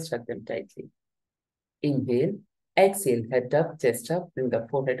the chest, hug them tightly. Inhale. Exhale, head up, chest up, bring the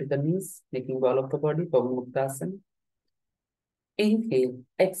forehead to the knees, making ball of the body, Pavamuktasana. Inhale,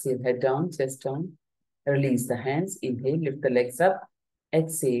 exhale, head down, chest down. Release the hands. Inhale, lift the legs up.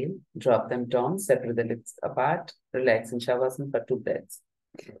 Exhale, drop them down, separate the legs apart. Relax in Shavasana for 2 breaths.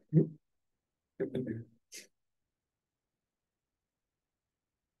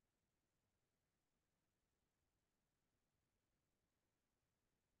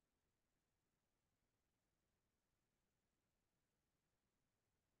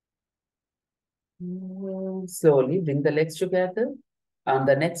 Slowly bring the legs together. On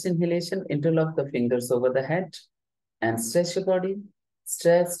the next inhalation, interlock the fingers over the head and stretch your body.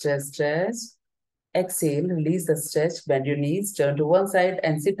 Stretch, stretch, stretch. Exhale, release the stretch, bend your knees, turn to one side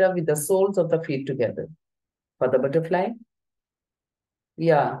and sit up with the soles of the feet together. For the butterfly,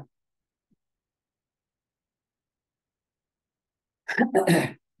 yeah.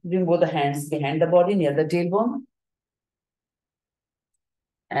 Bring both the hands behind the body near the tailbone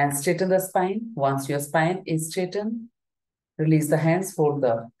and straighten the spine. Once your spine is straightened, release the hands, fold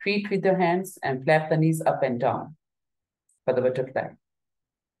the feet with your hands and flap the knees up and down for the butterfly.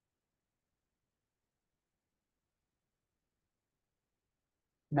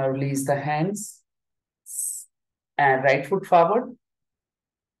 Now release the hands and right foot forward.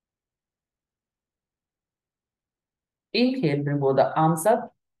 Inhale, bring both the arms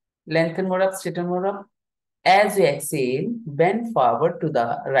up, lengthen more up, straighten more up. As you exhale, bend forward to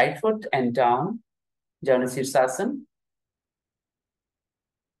the right foot and down, Janu Sirsasana.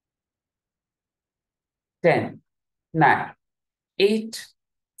 10, 9, 8,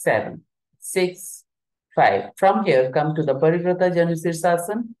 7, 6, 5. From here, come to the Parivrata Janu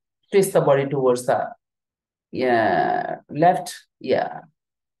Sirsasana. Twist the body towards the left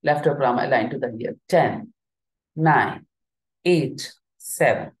upper arm aligned to the ear. 10, 9, 8,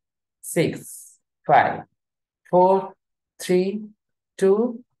 7, 6, 5, 4, 3,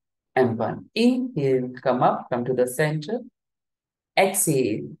 2, and 1. Inhale, come up, come to the center.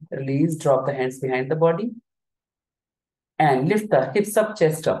 Exhale, release, drop the hands behind the body. And lift the hips up,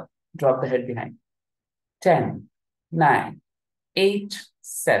 chest up. Drop the head behind. 10, 9, 8,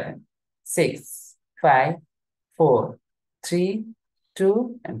 7, 6, 5, 4, 3,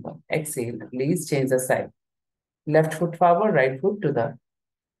 2, and 1. Exhale, release, change the side. Left foot forward, right foot to the,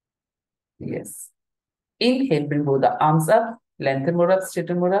 yes. Inhale, bring both the arms up, lengthen more up,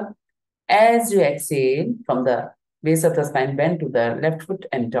 straighten more up. As you exhale, from the base of the spine, bend to the left foot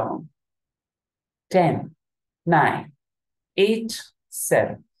and down. 10, 9, 8,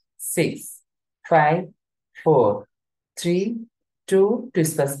 7, 6, 5, 4, 3, 2,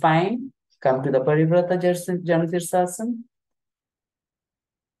 twist the spine. Come to the Parivrata Janusirsasana.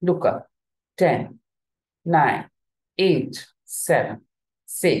 Look up. 10, 9, 8, 7,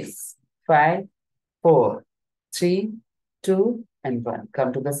 6, 5, 4, 3, 2, and 1.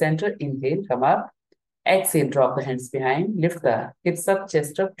 Come to the center. Inhale, come up. Exhale, drop the hands behind. Lift the hips up,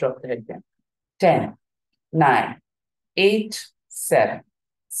 chest up, drop the head down. 10, 9, 8, 7,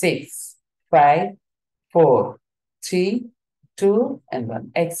 6, 5, 4, 3, 2, and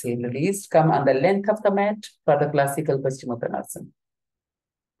 1. Exhale, release. Come on the length of the mat for the classical Paschimottanasana.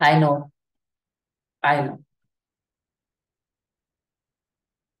 I know.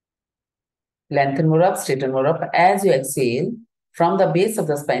 Lengthen more up, straighten more up. As you exhale, from the base of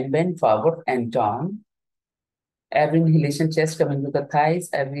the spine, bend forward and down. Every inhalation, chest coming to the thighs.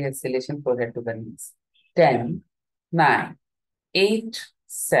 Every exhalation, forehead to the knees. 10, 9, 8,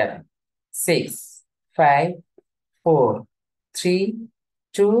 7, 6, 5, 4, 3,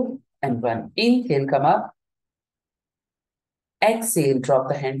 2, and 1. Inhale, come up. Exhale, drop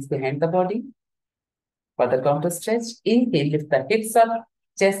the hands behind the body. For the counter stretch, inhale, lift the hips up,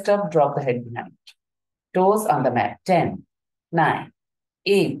 chest up, drop the head behind. Toes on the mat. 10, 9,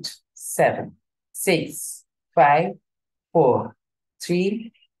 8, 7, 6, 5, 4,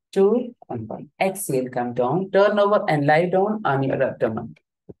 3, 2, and 1. Exhale, come down, turn over and lie down on your abdomen.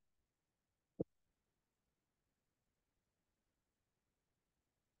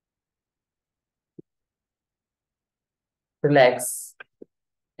 Relax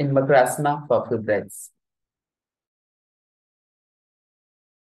in Makrasana for a few breaths.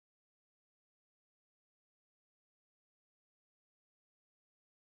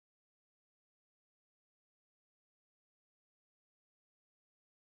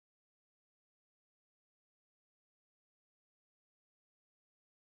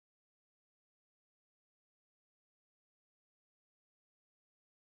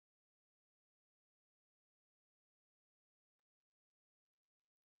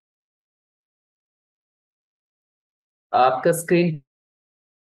 आपका screen.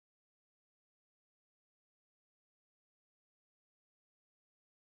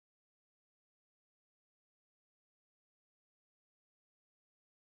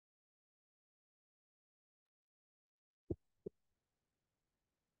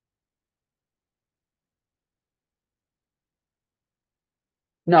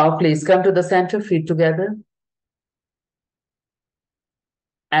 Now, please come to the center, feet together.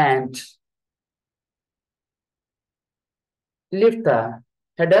 And lift the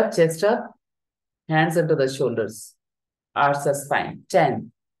head up, chest up, hands under the shoulders. Arch the spine.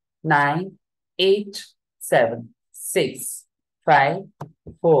 10, 9, 8, 7, 6, 5,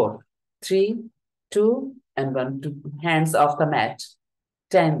 4, 3, 2, and 1. Hands off the mat.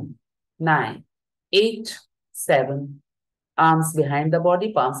 10, 9, 8, 7. Arms behind the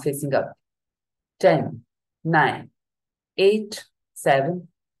body, palms facing up. 10, 9, 8, 7,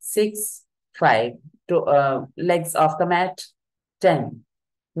 6, 5. Legs off the mat. 10,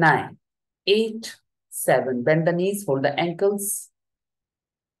 9, 8, 7. Bend the knees, fold the ankles.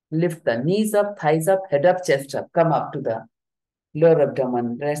 Lift the knees up, thighs up, head up, chest up. Come up to the lower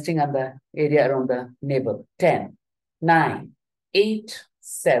abdomen, resting on the area around the navel. 10, 9, 8,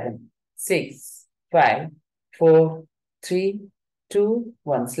 7, 6, 5, 4, 3, 2,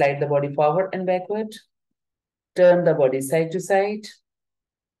 1. Slide the body forward and backward. Turn the body side to side.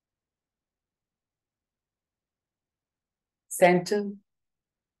 Center.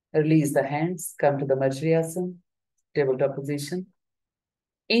 Release the hands. Come to the Majriyasana, tabletop position.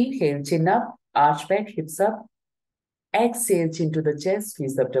 Inhale, chin up, arch back, hips up. Exhale, chin to the chest,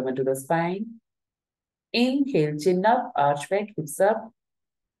 squeeze the abdomen to the spine. Inhale, chin up, arch back, hips up.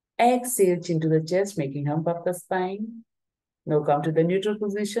 Exhale, chin to the chest, making hump up the spine. Now come to the neutral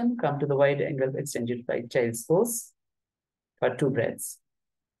position. Come to the wide angle extended by child's pose for 2 breaths.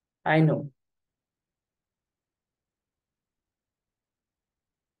 I know.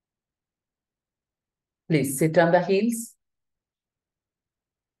 Please sit on the heels.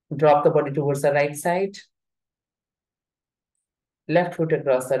 Drop the body towards the right side. Left foot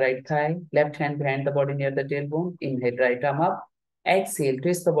across the right thigh. Left hand behind the body near the tailbone. Inhale, right arm up. Exhale,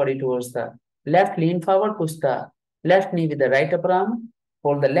 twist the body towards the left. Lean forward, push the left knee with the right upper arm.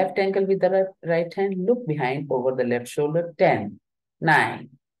 Hold the left ankle with the right hand. Look behind over the left shoulder. 10, 9,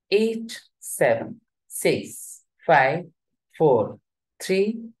 8, 7, 6, 5, 4,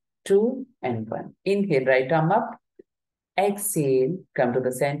 3, 2, and 1. Inhale, right arm up. Exhale, come to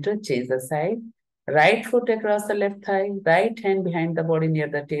the center, change the side. Right foot across the left thigh, right hand behind the body near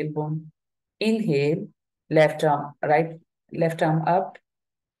the tailbone. Inhale, left arm up.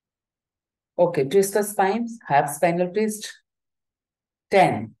 Okay, twist the spine, half spinal twist.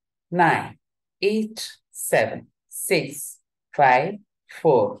 10, 9, 8, 7, 6, 5,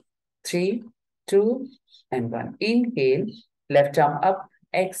 4, 3, 2, and 1. Inhale, left arm up.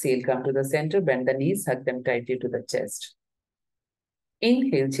 Exhale, come to the center, bend the knees, hug them tightly to the chest.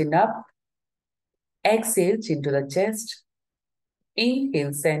 Inhale, chin up. Exhale, chin to the chest.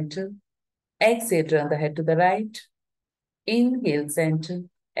 Inhale, center. Exhale, turn the head to the right. Inhale, center.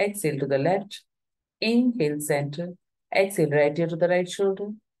 Exhale to the left. Inhale, center. Exhale, right ear to the right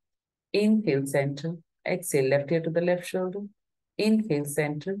shoulder. Inhale, center. Exhale, left ear to the left shoulder. Inhale,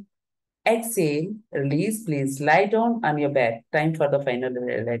 center. Exhale, release. Please lie down on your back. Time for the final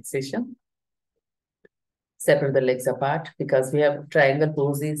relaxation. Separate the legs apart because we have triangle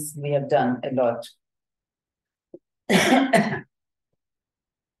poses. We have done a lot.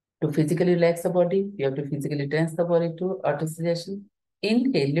 To physically relax the body, you have to physically tense the body to auto suggestion.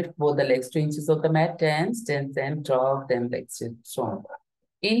 Inhale, lift both the legs 2 inches off the mat, tense, tense, and drop them legs strong.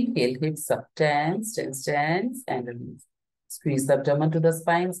 Inhale, hips up, tense, tense, tense, and release. Squeeze the abdomen to the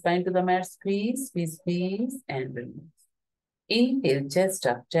spine, spine to the mat, squeeze, squeeze, squeeze, and release. Inhale, chest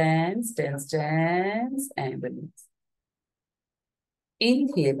up, tense, tense, tense, and release.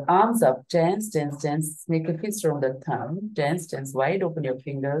 Inhale, arms up, tense, tense, tense. Make a fist around the thumb, tense, tense, wide open your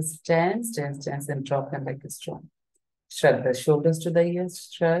fingers, tense, tense, tense, and drop them like a stone. Shrug the shoulders to the ears,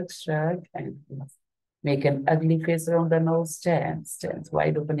 shrug, shrug, and release. Make an ugly face around the nose, tense, tense.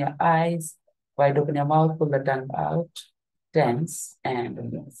 Wide open your eyes, wide open your mouth, pull the tongue out, tense, and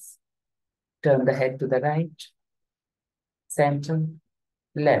release. Turn the head to the right, center,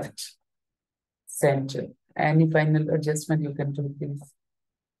 left, center. Any final adjustment you can do, please.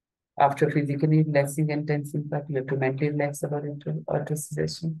 After physically relaxing and tensing part, you have to mentally relax about into auto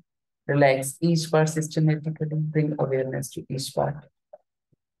suggestion. Relax each part systematically, bring awareness to each part.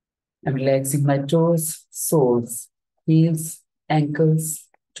 I'm relaxing my toes, soles, heels, ankles,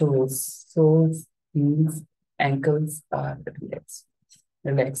 toes, soles, heels, ankles are relaxed.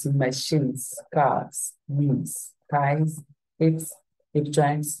 Relaxing my shins, calves, knees, thighs, hips, hip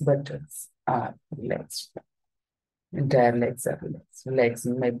joints, buttocks are relaxed. Entire legs are relaxed.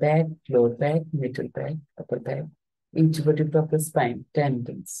 Relaxing my back, lower back, middle back, upper back, each vertebra of the spine,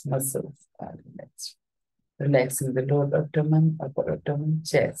 tendons, muscles are relaxed. Relaxing the lower abdomen, upper abdomen,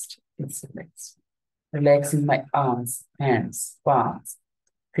 chest is relaxed. Relaxing my arms, hands, palms,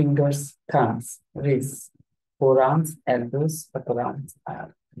 fingers, thumbs, wrists, forearms, elbows, upper arms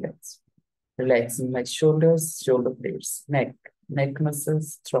are relaxed. Relaxing my shoulders, shoulder blades, neck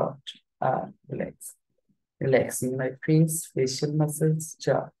muscles, throat are relaxed. Relaxing my face, facial muscles,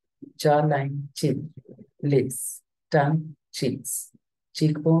 jaw, jawline, chin, lips, tongue, cheeks,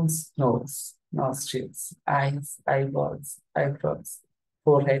 cheekbones, nose, nostrils, eyes, eyeballs, eyebrows,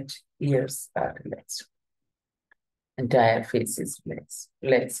 forehead, ears are relaxed. Entire face is relaxed.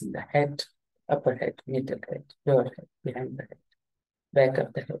 Relaxing the head, upper head, middle head, lower head, behind the head, back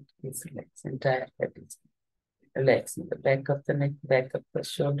of the head is relaxed. Entire head is relaxing the back of the neck, back of the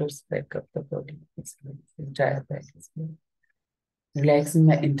shoulders, back of the body is relaxed. Entire back is relaxed. Relaxing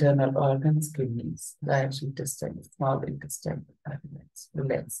my internal organs, kidneys, large intestine, small intestine are relaxed.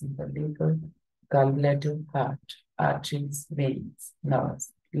 Relaxing the liver, gallbladder, heart, arteries, veins,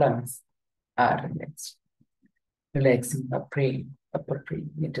 nerves, lungs are relaxed. Relaxing the brain, upper brain,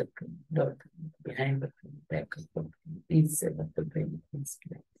 middle brain, lower brain, behind the brain, back of the brain, each side of the brain is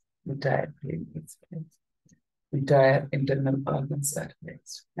relaxed. Entire brain is relaxed. Entire internal organs are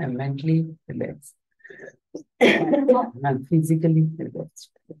relaxed. I'm mentally relaxed. I'm physically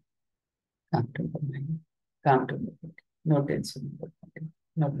relaxed. Calm to the mind, calm to the body. No tension in the body,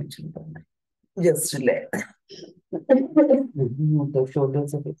 no tension in the mind. Just relax. Move the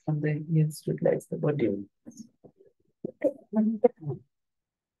shoulders away from the ears, relax the body.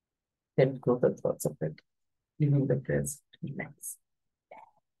 Let go the thoughts of it. Leaving the breath, relax.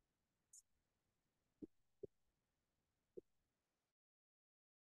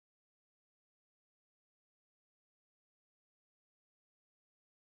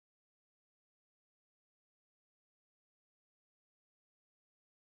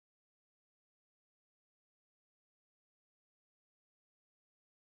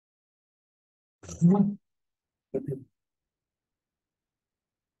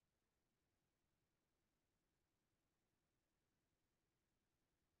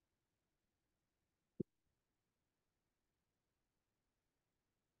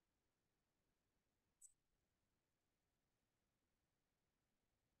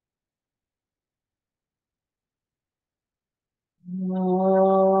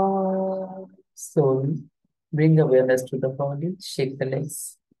 Slowly bring awareness to the body. Shake the legs,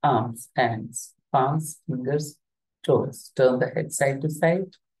 arms, hands, palms, fingers, toes. Turn the head side to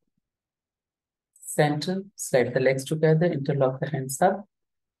side. Center. Slide the legs together. Interlock the hands up.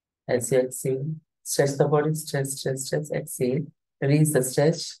 As you exhale, stretch the body. Stretch, stretch, stretch. Exhale. Release the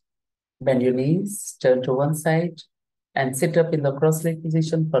stretch. Bend your knees. Turn to one side. And sit up in the cross-leg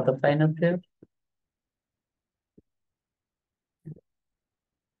position for the final prayer.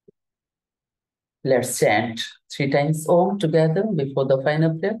 Let's chant 3 times Om together before the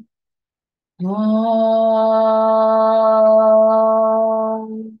final prayer. Om,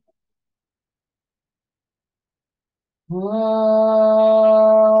 Om,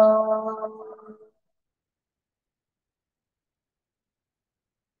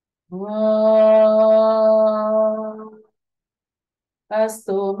 Om.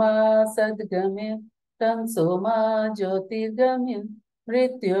 Astoma Sadgamya Tansoma Jyotirgamya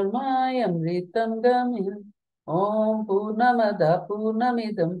Mrityurmayamritam Gamya Om Purnamada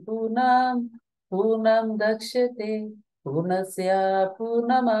Purnamidam Purnam Dakshate Purnasya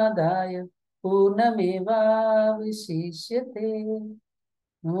Purnamadaya Purnameva Vishishyate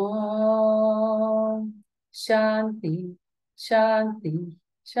Om Shanti Shanti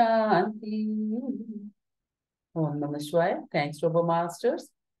Shanti. ओम नमः शिवाय. Thanks to our masters.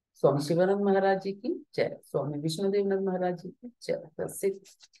 स्वामी शिवानंद महाराज जी की जय. स्वामी विष्णुदेव नंद महाराज जी की जय. That's it.